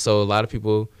myself, so a lot of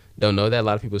people don't know that. A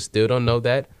lot of people still don't know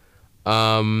that.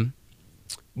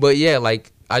 But yeah,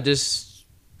 like I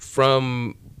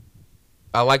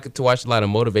like to watch a lot of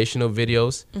motivational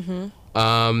videos.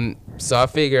 So I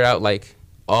figured out like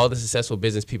all the successful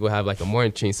business people have like a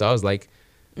morning routine. So I was like,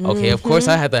 okay, of course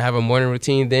I had to have a morning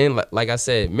routine then. Like I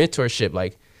said, mentorship,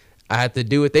 like I had to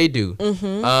do what they do.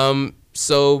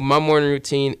 So my morning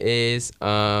routine is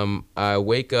I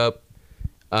wake up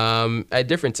at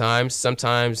different times.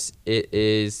 Sometimes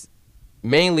it's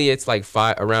like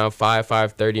around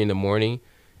 5:30 in the morning.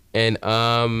 And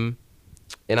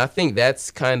I think that's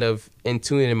kind of in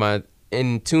tune in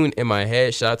my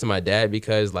head. Shout out to my dad,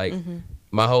 because like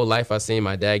my whole life I've seen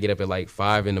my dad get up at like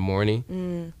 5 in the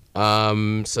morning.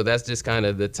 So that's just kind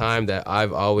of the time that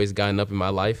I've always gotten up in my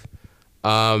life.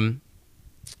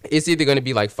 It's either going to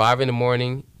be like 5 in the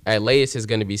morning. At latest, it's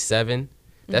going to be 7.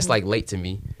 That's like late to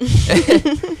me.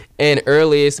 And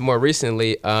earliest, more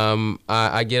recently,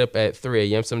 I get up at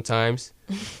 3 a.m. sometimes.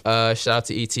 Shout out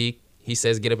to E.T. He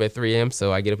says get up at 3 a.m.,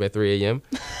 so I get up at 3 a.m.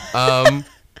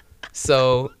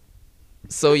 So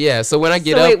yeah. So when I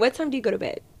get up, wait, what time do you go to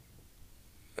bed?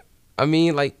 I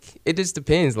mean, like it just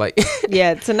depends. Like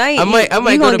yeah, tonight I might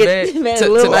go to bed.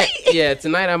 Tonight, yeah,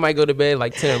 tonight I might go to bed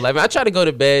like 10 or 11. I try to go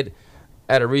to bed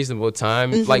at a reasonable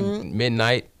time, like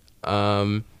midnight.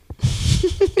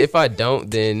 If I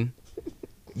don't, then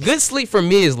good sleep for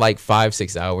me is like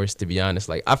 5-6 hours. To be honest,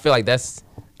 like I feel like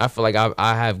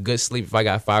I have good sleep if I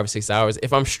got 5 or 6 hours.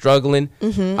 If I'm struggling,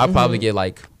 I'll probably get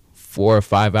like 4 or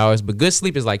 5 hours. But good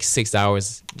sleep is like 6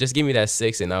 hours. Just give me that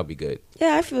 6 and I'll be good.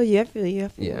 Yeah, I feel you.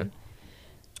 Yeah.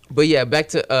 But yeah, back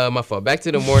to my fault. Back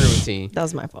to the morning routine. That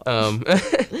was my fault.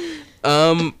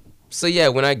 So yeah,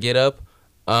 when I get up,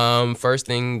 first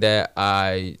thing that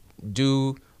I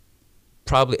do,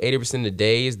 probably 80% of the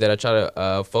days that I try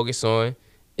to focus on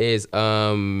is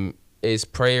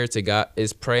praying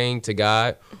to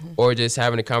God, or just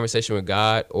having a conversation with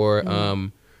God,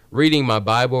 or reading my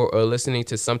Bible, or listening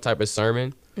to some type of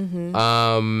sermon.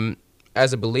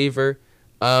 As a believer,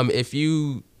 if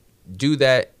you do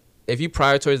that, if you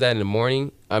prioritize that in the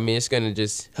morning, I mean, it's going to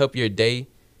just help your day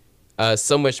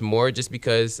so much more, just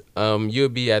because you'll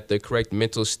be at the correct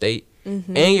mental state.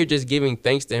 And you're just giving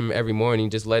thanks to him every morning,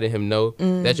 just letting him know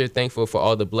that you're thankful for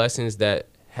all the blessings that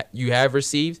you have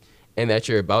received and that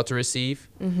you're about to receive.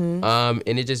 And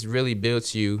it just really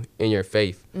builds you in your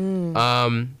faith.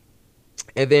 And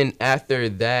then after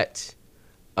that,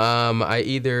 I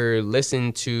either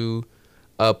listen to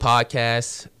a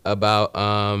podcast about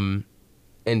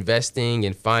investing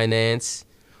and finance,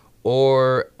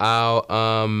 or I'll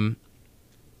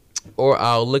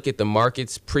look at the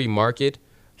markets pre-market.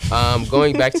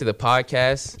 Going back to the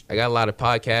podcast, I got a lot of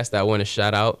podcasts that I want to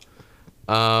shout out.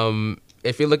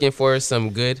 If you're looking for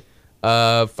some good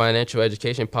financial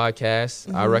education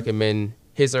podcasts, I recommend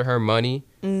His or Her Money,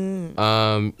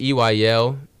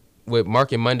 EYL with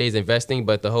Market Mondays Investing,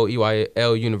 but the whole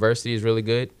EYL University is really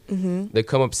good. The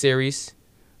Come Up series,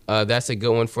 that's a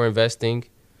good one for investing.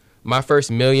 My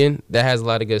First Million, that has a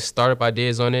lot of good startup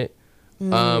ideas on it.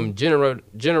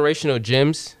 Generational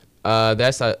Gems,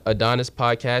 that's Adonis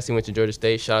podcast. He went to Georgia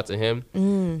State. Shout out to him.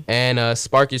 And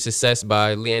Spark Your Success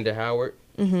by Leander Howard.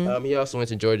 He also went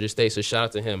to Georgia State, so shout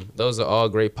out to him. Those are all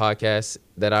great podcasts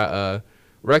that I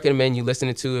recommend you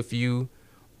listening to if you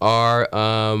are,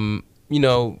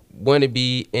 want to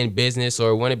be in business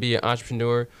or want to be an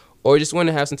entrepreneur or just want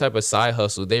to have some type of side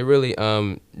hustle. They really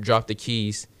drop the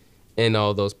keys in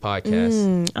all those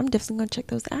podcasts. I'm definitely going to check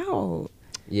those out.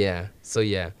 Yeah. So,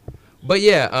 yeah. But,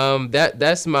 yeah,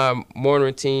 that's my morning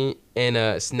routine.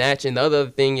 And Snatch. And the other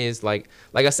thing is, like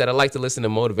I said, I like to listen to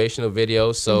motivational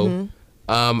videos. So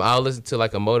I'll listen to,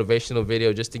 like, a motivational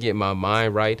video just to get my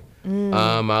mind right.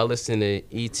 I'll listen to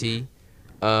E.T.,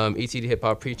 E.T. the Hip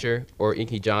Hop Preacher, or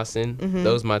Inky Johnson.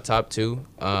 Those are my top two.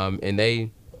 And they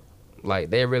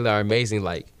really are amazing.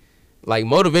 Like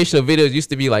motivational videos used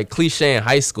to be like cliche in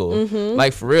high school.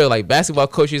 Like for real, like basketball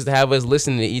coach used to have us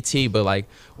listening to E.T. But like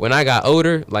when I got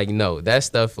older, like no, that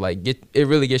stuff it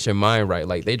really gets your mind right.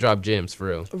 Like they drop gems for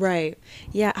real. Right.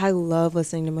 Yeah, I love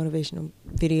listening to motivational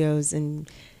videos, and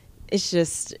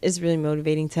it's really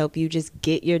motivating to help you just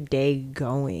get your day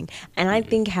going. And I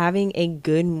think having a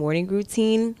good morning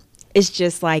routine is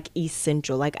just like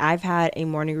essential. Like I've had a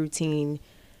morning routine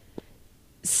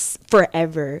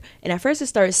forever, and at first it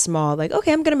starts small, like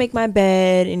okay, I'm gonna make my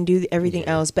bed and do everything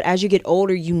else, but as you get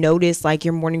older you notice like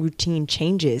your morning routine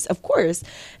changes, of course,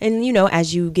 and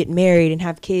as you get married and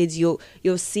have kids, you'll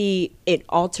see it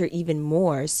alter even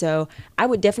more. So I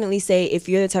would definitely say if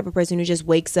you're the type of person who just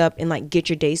wakes up and like get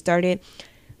your day started,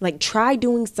 like try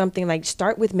doing something, like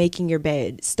start with making your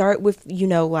bed, start with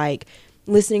like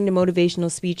listening to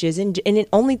motivational speeches, and it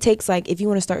only takes, like, if you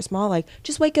want to start small, like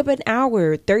just wake up an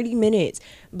hour, 30 minutes.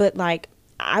 But like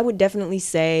I would definitely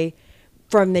say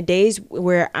from the days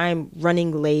where I'm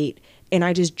running late and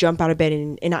I just jump out of bed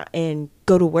and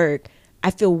go to work,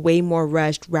 I feel way more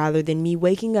rushed rather than me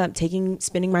waking up,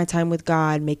 spending my time with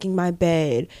God, making my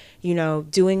bed,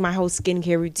 doing my whole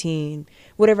skincare routine,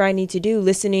 whatever I need to do.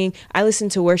 I listen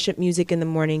to worship music in the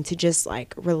morning to just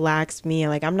like relax me.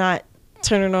 Like I'm not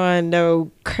turning on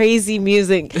no crazy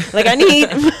music. Like I'm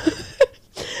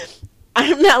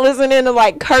not listening to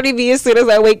like Cardi B as soon as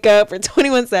I wake up, or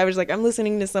 21 Savage. Like I'm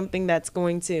listening to something that's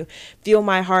going to fuel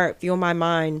my heart, fuel my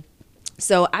mind.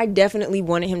 So I definitely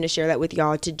wanted him to share that with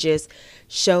y'all, to just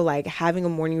show like having a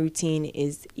morning routine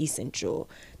is essential.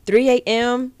 3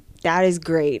 a.m., that is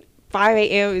great. 5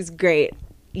 a.m. is great.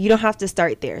 You don't have to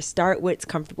start there. Start what's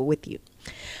comfortable with you.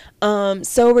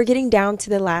 So we're getting down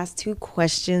to the last two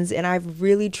questions, and I've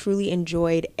really truly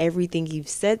enjoyed everything you've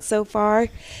said so far.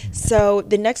 So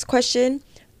the next question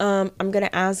I'm going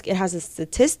to ask, it has a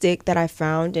statistic that I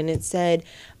found, and it said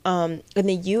in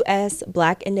the U.S.,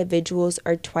 Black individuals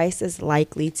are twice as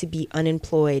likely to be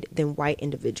unemployed than white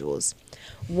individuals.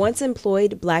 Once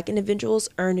employed, Black individuals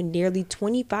earn nearly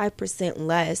 25%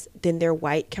 less than their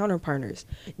white counterparts.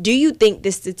 Do you think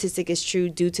this statistic is true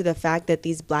due to the fact that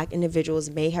these Black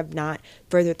individuals may have not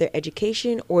furthered their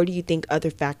education, or do you think other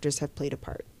factors have played a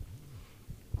part?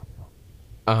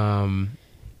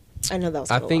 I know that was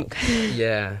long.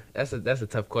 Yeah, that's a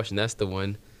tough question. That's the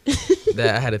one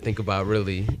that I had to think about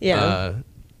really. Yeah.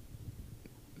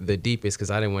 The deepest, because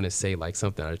I didn't want to say like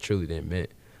something I truly didn't mean.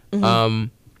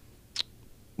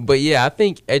 But yeah, I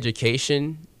think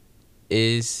education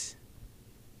is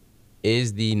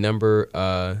the number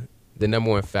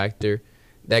one factor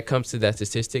that comes to that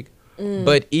statistic.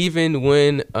 But even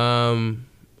when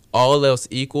all else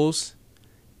equals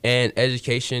and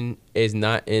education is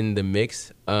not in the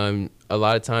mix, a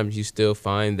lot of times you still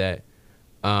find that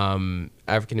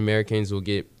African Americans will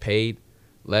get paid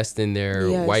less than their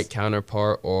white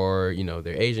counterpart, or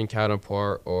their Asian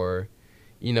counterpart, or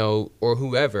or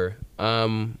whoever.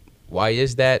 Why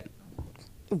is that?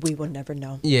 We will never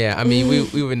know. Yeah, I mean,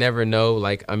 we would never know.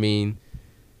 Like, I mean,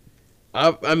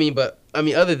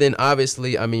 other than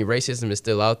obviously, racism is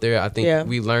still out there. I think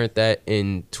we learned that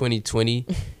in 2020,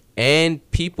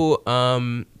 and people,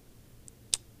 and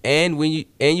you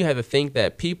have to think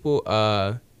that people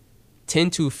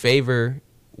tend to favor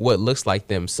what looks like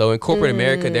them. So in corporate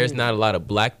America, there's not a lot of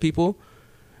black people.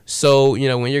 So, you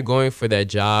know, when you're going for that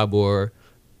job, or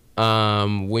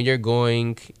when you're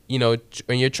going, you know,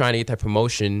 when you're trying to get that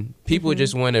promotion, people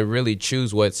just want to really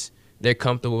choose what's they're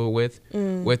comfortable with,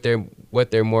 what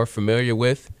they're more familiar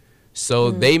with.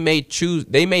 So they may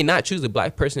not choose a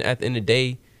black person at the end of the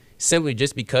day, simply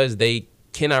just because they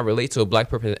cannot relate to a black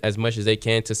person as much as they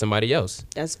can to somebody else.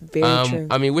 That's very true.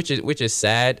 I mean, which is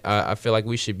sad. I feel like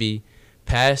we should be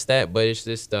past that, but it's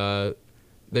just the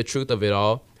truth of it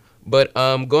all. But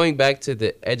going back to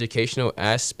the educational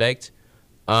aspect,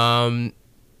 I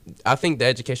think the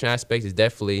educational aspect is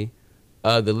definitely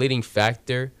the leading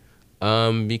factor,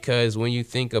 because when you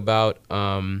think about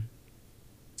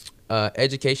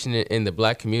education in the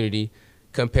black community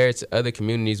compared to other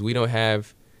communities, we don't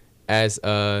have as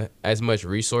much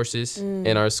resources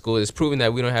in our school. It's proven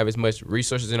that we don't have as much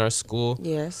resources in our school.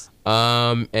 Yes.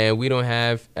 And we don't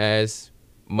have as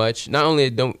much. Not only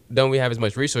don't we have as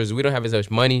much resources, we don't have as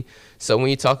much money. So when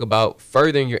you talk about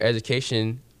furthering your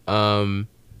education,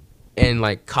 in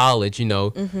like college, you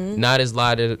know, not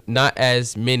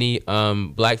as many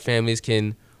black families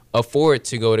can afford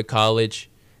to go to college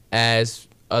as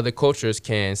other cultures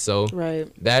can. So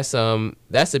that's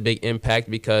a big impact,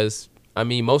 because I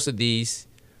mean, most of these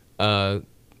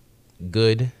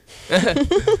good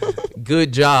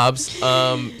good jobs,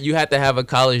 you have to have a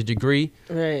college degree,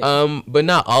 right? But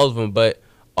not all of them. But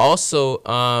also,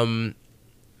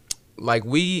 like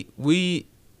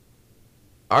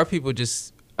our people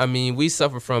just, I mean, we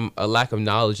suffer from a lack of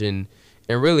knowledge in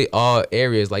really all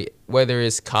areas, like whether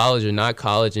it's college or not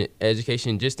college, and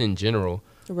education just in general.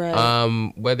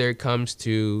 Right. Whether it comes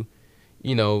to,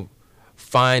 you know,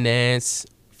 finances,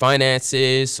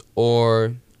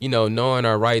 or, you know, knowing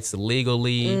our rights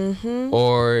legally,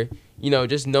 or, you know,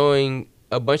 just knowing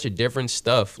a bunch of different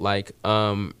stuff, like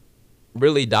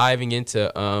really diving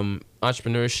into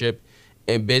entrepreneurship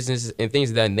and business and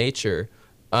things of that nature.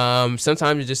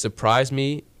 Sometimes it just surprised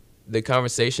me, the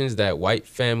conversations that white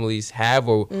families have,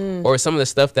 or some of the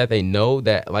stuff that they know,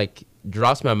 that like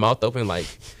drops my mouth open. Like,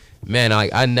 man,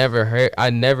 like I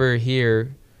never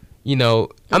hear, you know,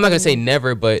 I'm not gonna say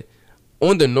never, but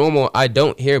on the normal, I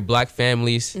don't hear black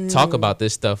families talk about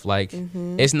this stuff. Like,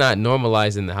 it's not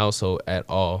normalized in the household at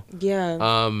all.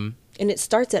 Yeah. And it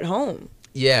starts at home.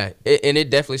 Yeah, and it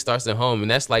definitely starts at home,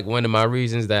 and that's like one of my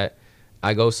reasons that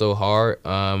I go so hard.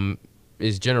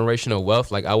 Is generational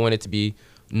wealth. Like, I want it to be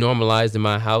normalized in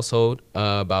my household,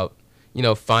 about, you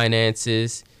know,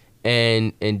 finances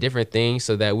and different things,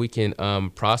 so that we can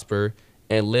prosper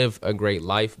and live a great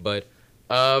life. But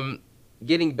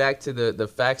getting back to the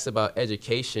facts about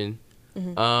education,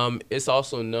 it's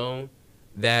also known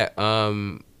that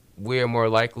we're more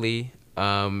likely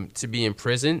to be in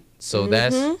prison. So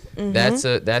that's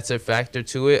a factor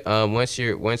to it. Once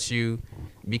you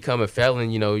become a felon,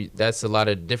 you know, that's a lot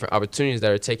of different opportunities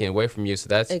that are taken away from you. So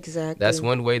that's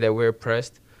one way that we're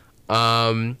oppressed.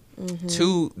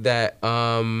 Two, that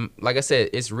like I said,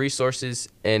 it's resources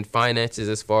and finances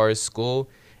as far as school.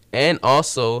 And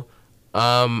also,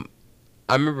 I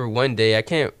remember one day, I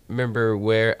can't remember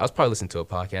where, I was probably listening to a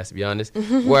podcast, to be honest,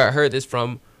 where I heard this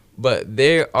from, but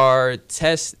there are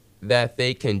tests that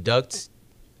they conduct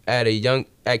at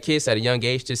kids at a young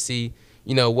age to see,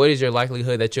 you know, what is your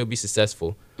likelihood that you'll be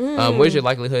successful? What is your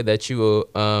likelihood that you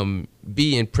will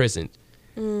be in prison?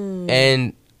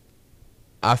 And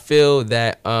I feel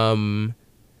that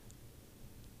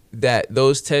that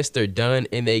those tests are done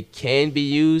and they can be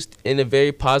used in a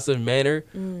very positive manner,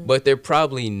 but they're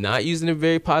probably not used in a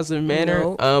very positive manner.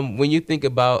 Nope. When you think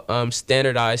about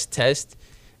standardized tests,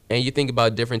 and you think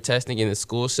about different testing in the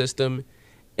school system,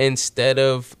 instead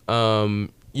of,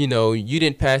 you know, you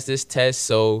didn't pass this test,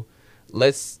 so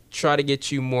let's try to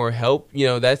get you more help. You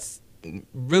know, that's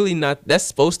really not, that's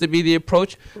supposed to be the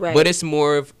approach, right. But it's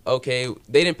more of, okay,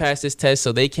 they didn't pass this test,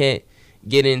 so they can't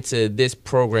get into this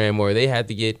program, or they have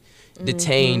to get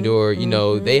detained, or, you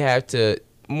know, they have to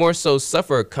more so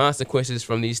suffer consequences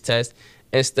from these tests,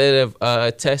 instead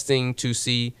of testing to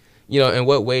see, you know, in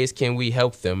what ways can we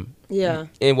help them? Yeah.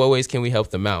 In what ways can we help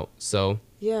them out? So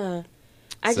yeah.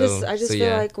 I just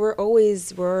feel like we're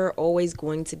always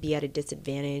going to be at a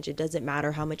disadvantage. It doesn't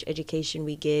matter how much education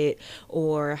we get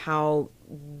or how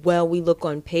well we look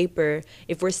on paper.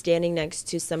 If we're standing next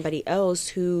to somebody else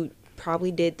who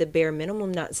probably did the bare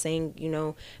minimum, not saying, you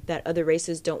know, that other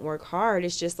races don't work hard.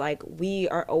 It's just like we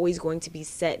are always going to be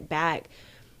set back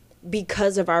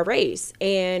because of our race.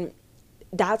 And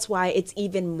that's why it's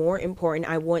even more important.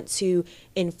 I want to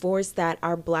enforce that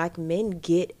our black men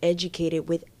get educated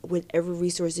with whatever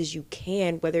resources you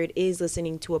can, whether it is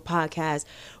listening to a podcast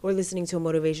or listening to a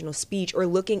motivational speech or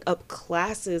looking up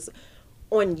classes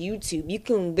on YouTube. You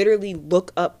can literally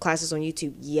look up classes on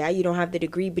YouTube. Yeah, you don't have the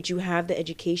degree, but you have the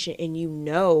education and you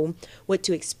know what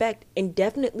to expect, and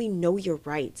definitely know your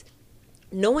rights.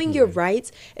 Knowing your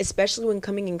rights, especially when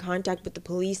coming in contact with the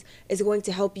police, is going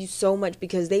to help you so much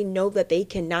because they know that they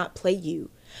cannot play you.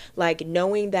 Like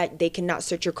knowing that they cannot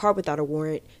search your car without a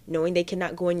warrant, knowing they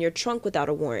cannot go in your trunk without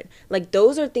a warrant. Like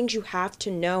those are things you have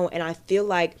to know. And I feel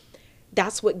like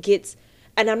that's what gets,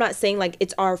 and I'm not saying like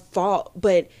it's our fault,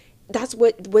 but that's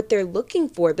what they're looking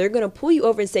for. They're going to pull you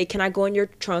over and say, can I go in your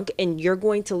trunk? And you're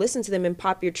going to listen to them and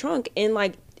pop your trunk. And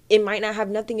like, it might not have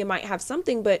nothing, it might have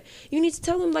something, but you need to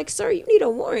tell them like, sir, you need a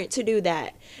warrant to do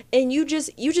that. And you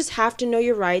just have to know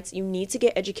your rights. You need to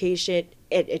get education.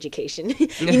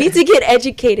 You need to get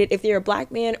educated if you're a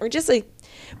black man or just a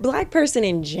black person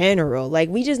in general. Like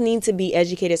we just need to be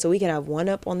educated so we can have one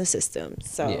up on the system.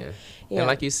 So yeah. And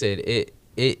like you said,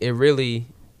 it really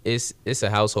it's a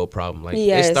household problem. Like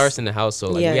Yes. it starts in the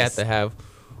household. Like Yes. we have to have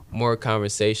more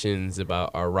conversations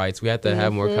about our rights. We have to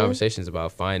have more conversations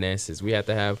about finances. We have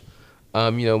to have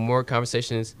more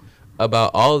conversations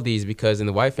about all of these, because in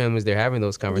the white families they're having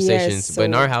those conversations. Yes, but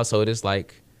in our household it's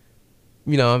like,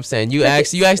 you know what I'm saying, you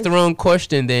ask the wrong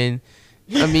question, then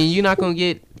I mean you're not gonna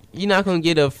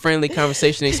get a friendly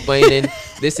conversation explaining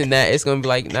this and that. It's gonna be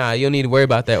like, nah, you don't need to worry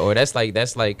about that, or that's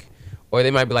like or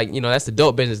they might be like, that's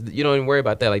adult business, you don't even worry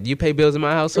about that. Like, do you pay bills in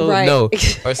my household? Right. No.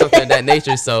 Or something of that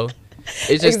nature. So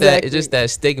it's just that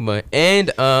stigma.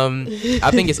 And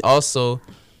I think it's also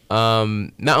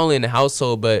not only in the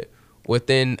household but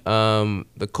within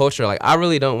the culture. Like I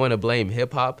really don't want to blame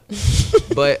hip hop,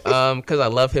 but because I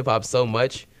love hip hop so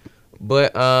much,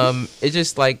 but it's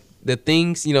just like the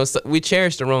things, so we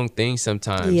cherish the wrong things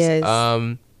sometimes. Yes.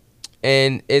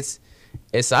 And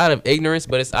it's out of ignorance,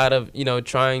 but it's out of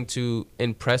trying to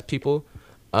impress people.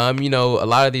 A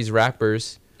lot of these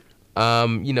rappers,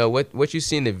 what you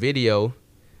see in the video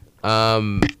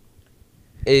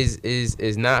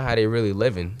is not how they really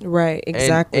living. Right,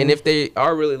 exactly. And if they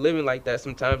are really living like that,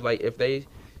 sometimes like if they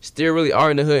still really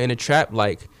are in the hood in a trap,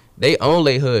 like they own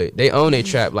their hood, they own their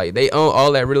trap, like they own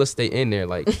all that real estate in there.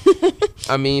 Like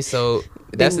I mean, so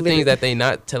that's the things that they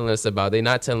not telling us about. They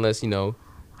not telling us,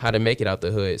 how to make it out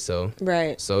the hood. So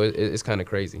right. So it's kind of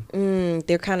crazy.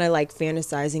 They're kind of like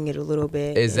fantasizing it a little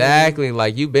bit. Exactly.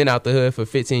 Like you've been out the hood for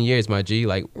 15 years, my G.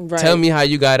 Like Right. tell me how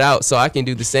you got out so I can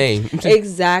do the same.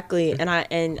 Exactly. And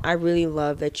I really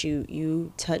love that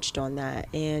you touched on that.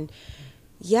 And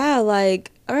yeah, like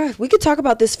we could talk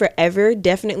about this forever.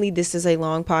 Definitely this is a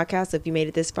long podcast. If you made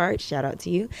it this far, shout out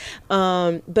to you.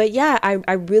 But yeah,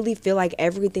 I really feel like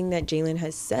everything that Jalen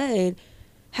has said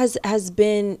has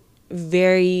been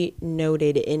very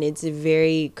noted, and it's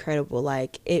very credible.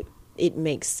 Like it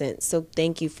makes sense. So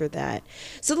thank you for that.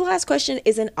 So the last question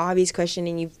is an obvious question,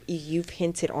 and you've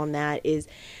hinted on that, is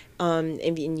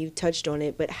and you touched on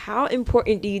it, but how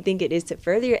important do you think it is to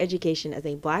further your education as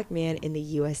a black man in the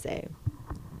USA?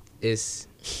 It's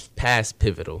past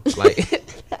pivotal. Like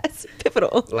That's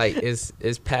pivotal. like it's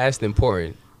past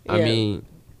important. I Yeah. mean,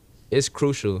 it's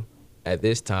crucial at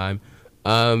this time.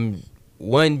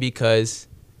 One, because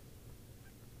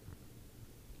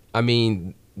I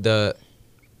mean the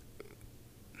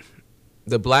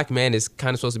black man is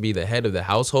kind of supposed to be the head of the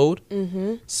household.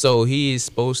 Mm-hmm. So he is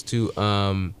supposed to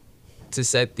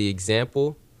set the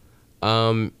example,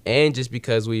 and just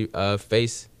because we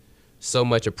face so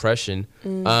much oppression,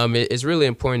 it's really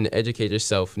important to educate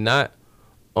yourself, not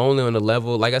only on the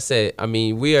level, like I said, I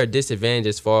mean, we are disadvantaged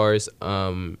as far as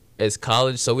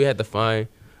college, so we had to find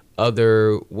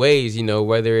other ways,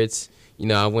 whether it's,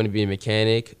 I want to be a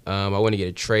mechanic, I want to get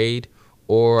a trade,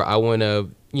 or I want to,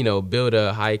 build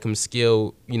a high income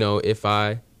skill, if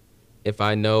I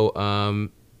know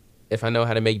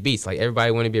how to make beats. Like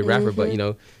everybody want to be a rapper, but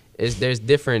there's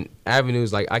different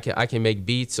avenues. Like I can make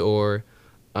beats, or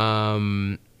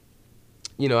I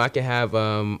can have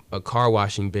a car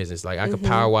washing business. Like I could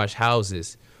power wash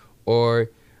houses,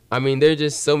 or I mean, there's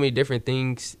just so many different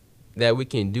things that we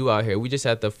can do out here. We just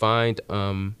have to find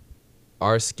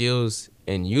our skills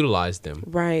and utilize them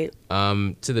Right.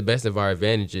 to the best of our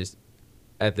advantages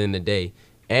at the end of the day.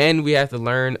 And we have to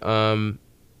learn,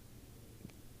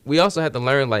 we also have to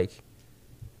learn, like,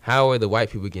 how are the white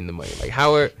people getting the money? Like,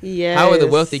 how are the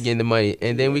wealthy getting the money?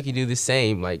 And then we can do the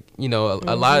same. Like,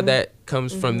 a lot of that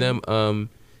comes from them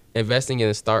investing in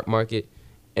the stock market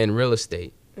and real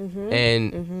estate.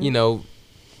 And,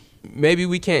 maybe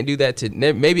we can't do that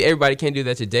maybe everybody can't do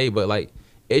that today, but, like,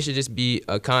 it should just be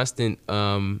a constant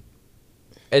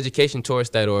education towards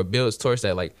that, or builds towards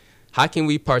that. Like, how can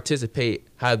we participate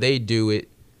how they do it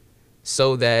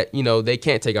so that, they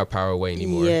can't take our power away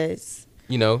anymore. Yes.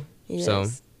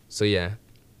 Yes. So yeah.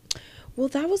 Well,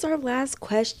 that was our last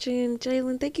question.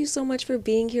 Jalen, thank you so much for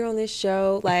being here on this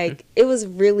show. Like, it was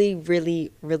really,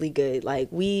 really, really good. Like,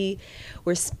 we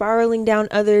were spiraling down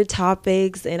other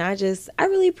topics, and I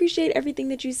really appreciate everything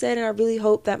that you said, and I really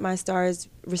hope that my stars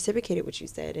reciprocated what you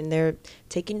said, and they're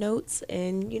taking notes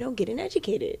and, getting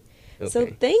educated. Okay. So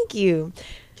thank you.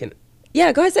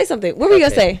 Yeah, go ahead, say something. What were you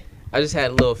going to say? I just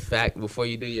had a little fact before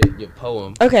you do your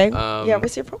poem. Okay.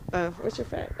 What's your fact?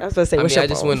 I was about to say, what's your poem? I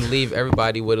just want to leave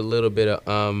everybody with a little bit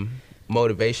of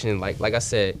motivation. Like I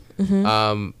said,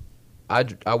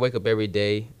 I wake up every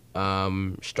day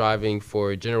striving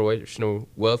for generational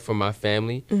wealth for my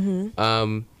family.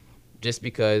 Just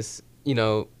because,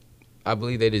 I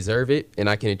believe they deserve it and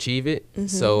I can achieve it.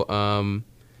 So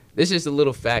this is just a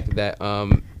little fact that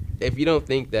if you don't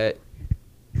think that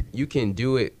you can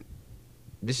do it,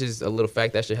 this is a little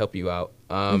fact that should help you out.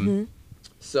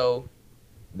 So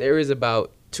there is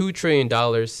about $2 trillion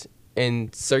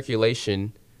in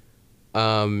circulation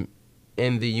in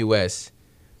the U.S.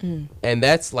 And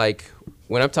that's like,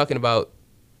 when I'm talking about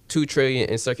 $2 trillion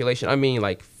in circulation, I mean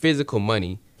like physical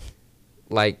money.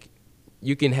 Like,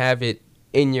 you can have it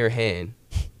in your hand.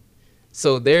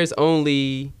 So there's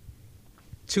only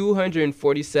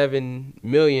 247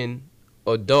 million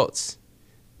adults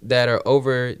that are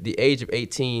over the age of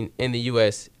 18 in the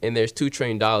U.S., and there's $2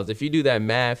 trillion. If you do that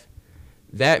math,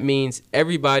 that means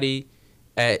everybody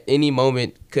at any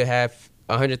moment could have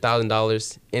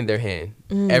 $100,000 in their hand.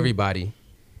 Everybody.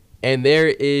 And there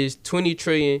is 20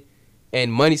 trillion in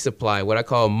money supply, what I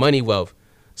call money wealth.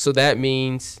 So that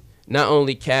means not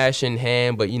only cash in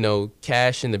hand, but,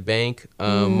 cash in the bank,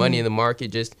 money in the market,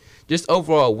 just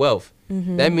overall wealth.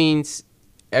 That means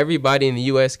everybody in the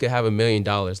U.S. could have $1 million,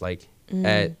 like,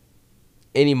 at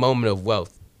any moment of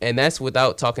wealth. And that's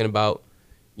without talking about,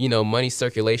 money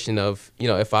circulation of,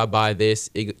 if I buy this,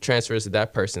 it transfers to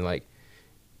that person. Like,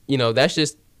 that's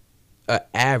just an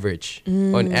average.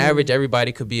 On average,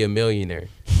 everybody could be a millionaire.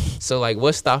 So, like,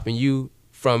 what's stopping you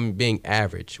from being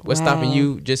average? What's stopping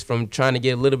you just from trying to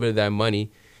get a little bit of that money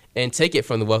and take it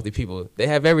from the wealthy people? They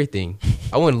have everything.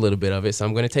 I want a little bit of it, so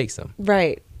I'm going to take some.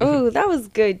 Right. Oh, that was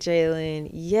good, Jalen.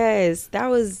 Yes, that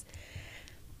was...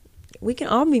 We can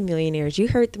all be millionaires. You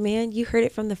heard the man. You heard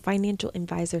it from the financial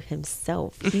advisor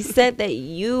himself. He said that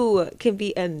you can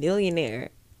be a millionaire.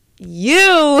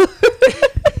 You.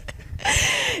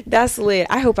 That's lit.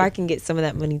 I hope I can get some of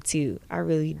that money too. I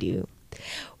really do.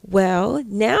 Well,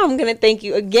 now I'm going to thank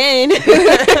you again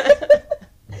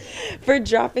for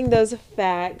dropping those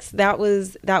facts. That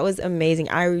was amazing.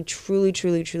 I truly,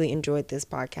 truly, truly enjoyed this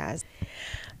podcast.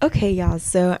 Okay, y'all.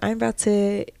 So I'm about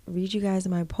to read you guys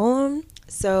my poem.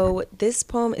 So this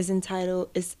poem is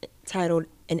titled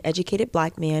An Educated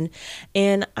Black Man,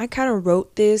 and I kind of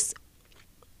wrote this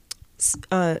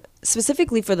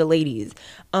specifically for the ladies,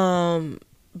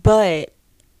 but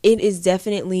it is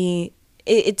definitely,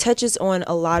 it touches on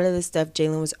a lot of the stuff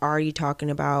Jalen was already talking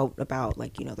about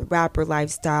like, the rapper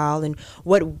lifestyle and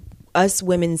what us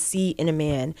women see in a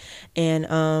man. And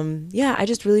I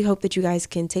just really hope that you guys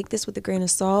can take this with a grain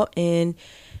of salt and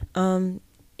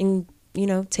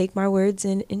take my words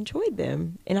and enjoy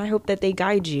them. And I hope that they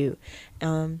guide you.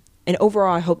 And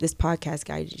overall, I hope this podcast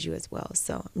guided you as well.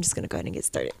 So I'm just going to go ahead and get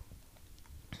started.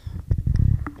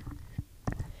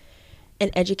 An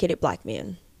educated black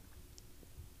man.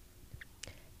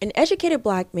 An educated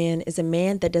black man is a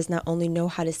man that does not only know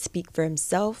how to speak for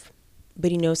himself, but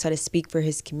he knows how to speak for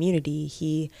his community.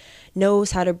 He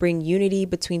knows how to bring unity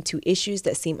between two issues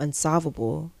that seem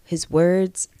unsolvable. His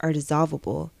words are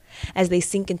dissolvable as they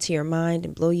sink into your mind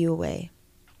and blow you away.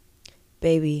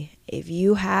 Baby, if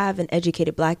you have an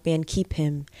educated black man, keep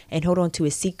him and hold on to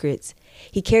his secrets.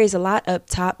 He carries a lot up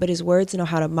top, but his words know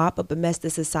how to mop up a mess that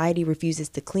society refuses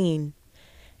to clean.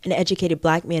 An educated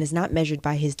black man is not measured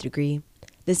by his degree.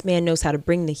 This man knows how to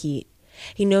bring the heat.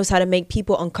 He knows how to make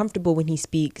people uncomfortable when he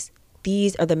speaks.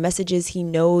 These are the messages he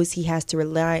knows he has to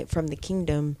relay from the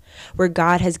kingdom, where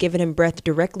God has given him breath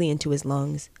directly into his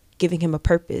lungs, giving him a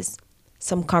purpose.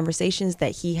 Some conversations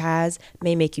that he has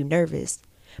may make you nervous,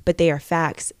 but they are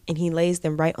facts, and he lays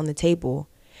them right on the table.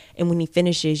 And when he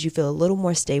finishes, you feel a little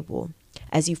more stable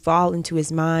as you fall into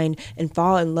his mind and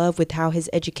fall in love with how his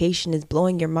education is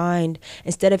blowing your mind.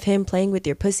 Instead of him playing with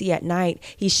your pussy at night,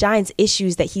 he shines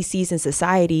issues that he sees in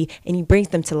society and he brings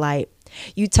them to light.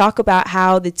 You talk about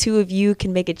how the two of you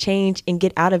can make a change and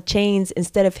get out of chains.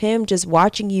 Instead of him just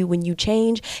watching you when you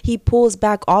change, he pulls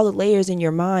back all the layers in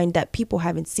your mind that people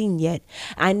haven't seen yet.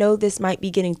 I know this might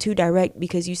be getting too direct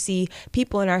because you see,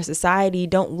 people in our society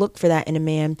don't look for that in a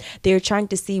man. They're trying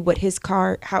to see what his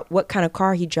car, what kind of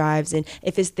car he drives, and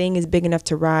if his thing is big enough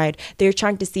to ride. They're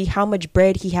trying to see how much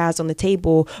bread he has on the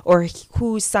table, or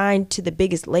who's signed to the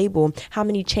biggest label, how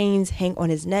many chains hang on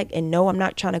his neck. And no, I'm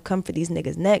not trying to come for these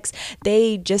niggas' necks.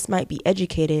 They just might be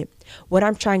educated. What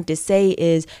I'm trying to say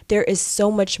is there is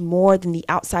so much more than the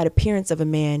outside appearance of a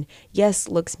man. Yes,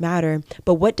 looks matter,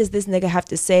 but what does this nigga have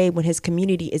to say when his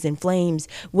community is in flames?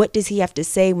 What does he have to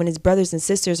say when his brothers and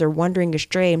sisters are wandering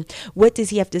astray? What does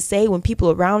he have to say when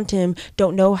people around him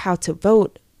don't know how to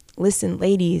vote? Listen,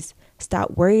 ladies,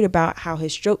 stop worried about how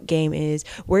his stroke game is.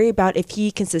 Worry about if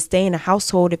he can sustain a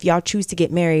household if y'all choose to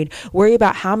get married. Worry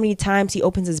about how many times he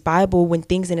opens his Bible when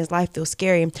things in his life feel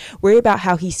scary. Worry about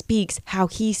how he speaks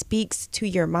to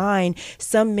your mind.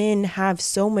 Some men have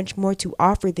so much more to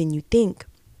offer than you think.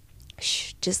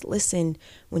 Shh, just listen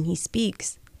when he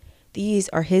speaks. These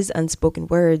are his unspoken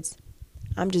words.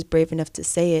 I'm just brave enough to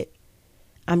say it.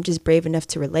 I'm just brave enough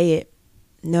to relay it.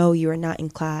 No, you are not in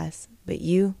class, but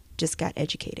you just got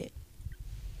educated.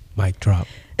 Mic drop.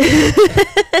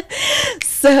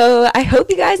 So I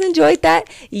hope you guys enjoyed that.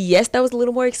 Yes, that was a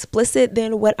little more explicit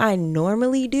than what I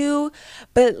normally do.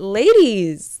 But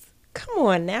ladies, come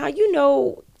on now. You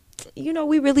know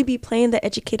we really be playing the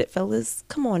educated fellas.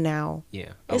 Come on now.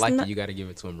 Yeah, I like that you got to give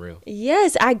it to him real.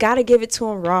 Yes, I got to give it to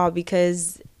him raw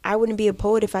because I wouldn't be a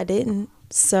poet if I didn't.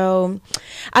 So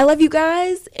I love you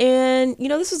guys. And,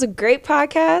 this was a great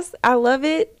podcast. I love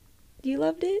it. You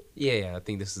loved it? Yeah, I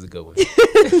think this is a good one.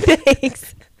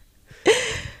 Thanks.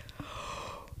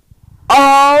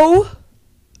 Oh,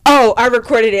 I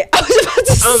recorded it. I was about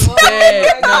to I'm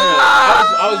dead. No.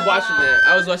 I was watching that.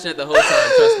 I was watching that the whole time.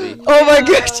 Trust me. Oh my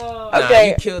gosh. Okay.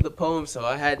 You killed the poem, so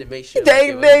I had to make sure Dang,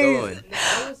 it was going.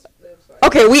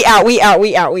 Okay, we out. Thank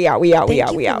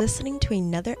you for for listening to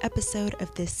another episode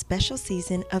of this special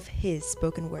season of His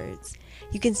Spoken Words.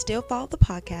 You can still follow the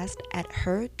podcast at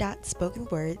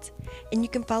her.spokenwords, and you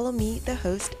can follow me, the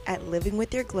host, at Living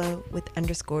With Your Glow with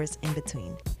underscores in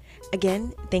between.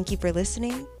 Again, thank you for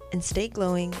listening, and stay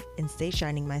glowing and stay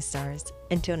shining, my stars.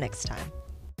 Until next time.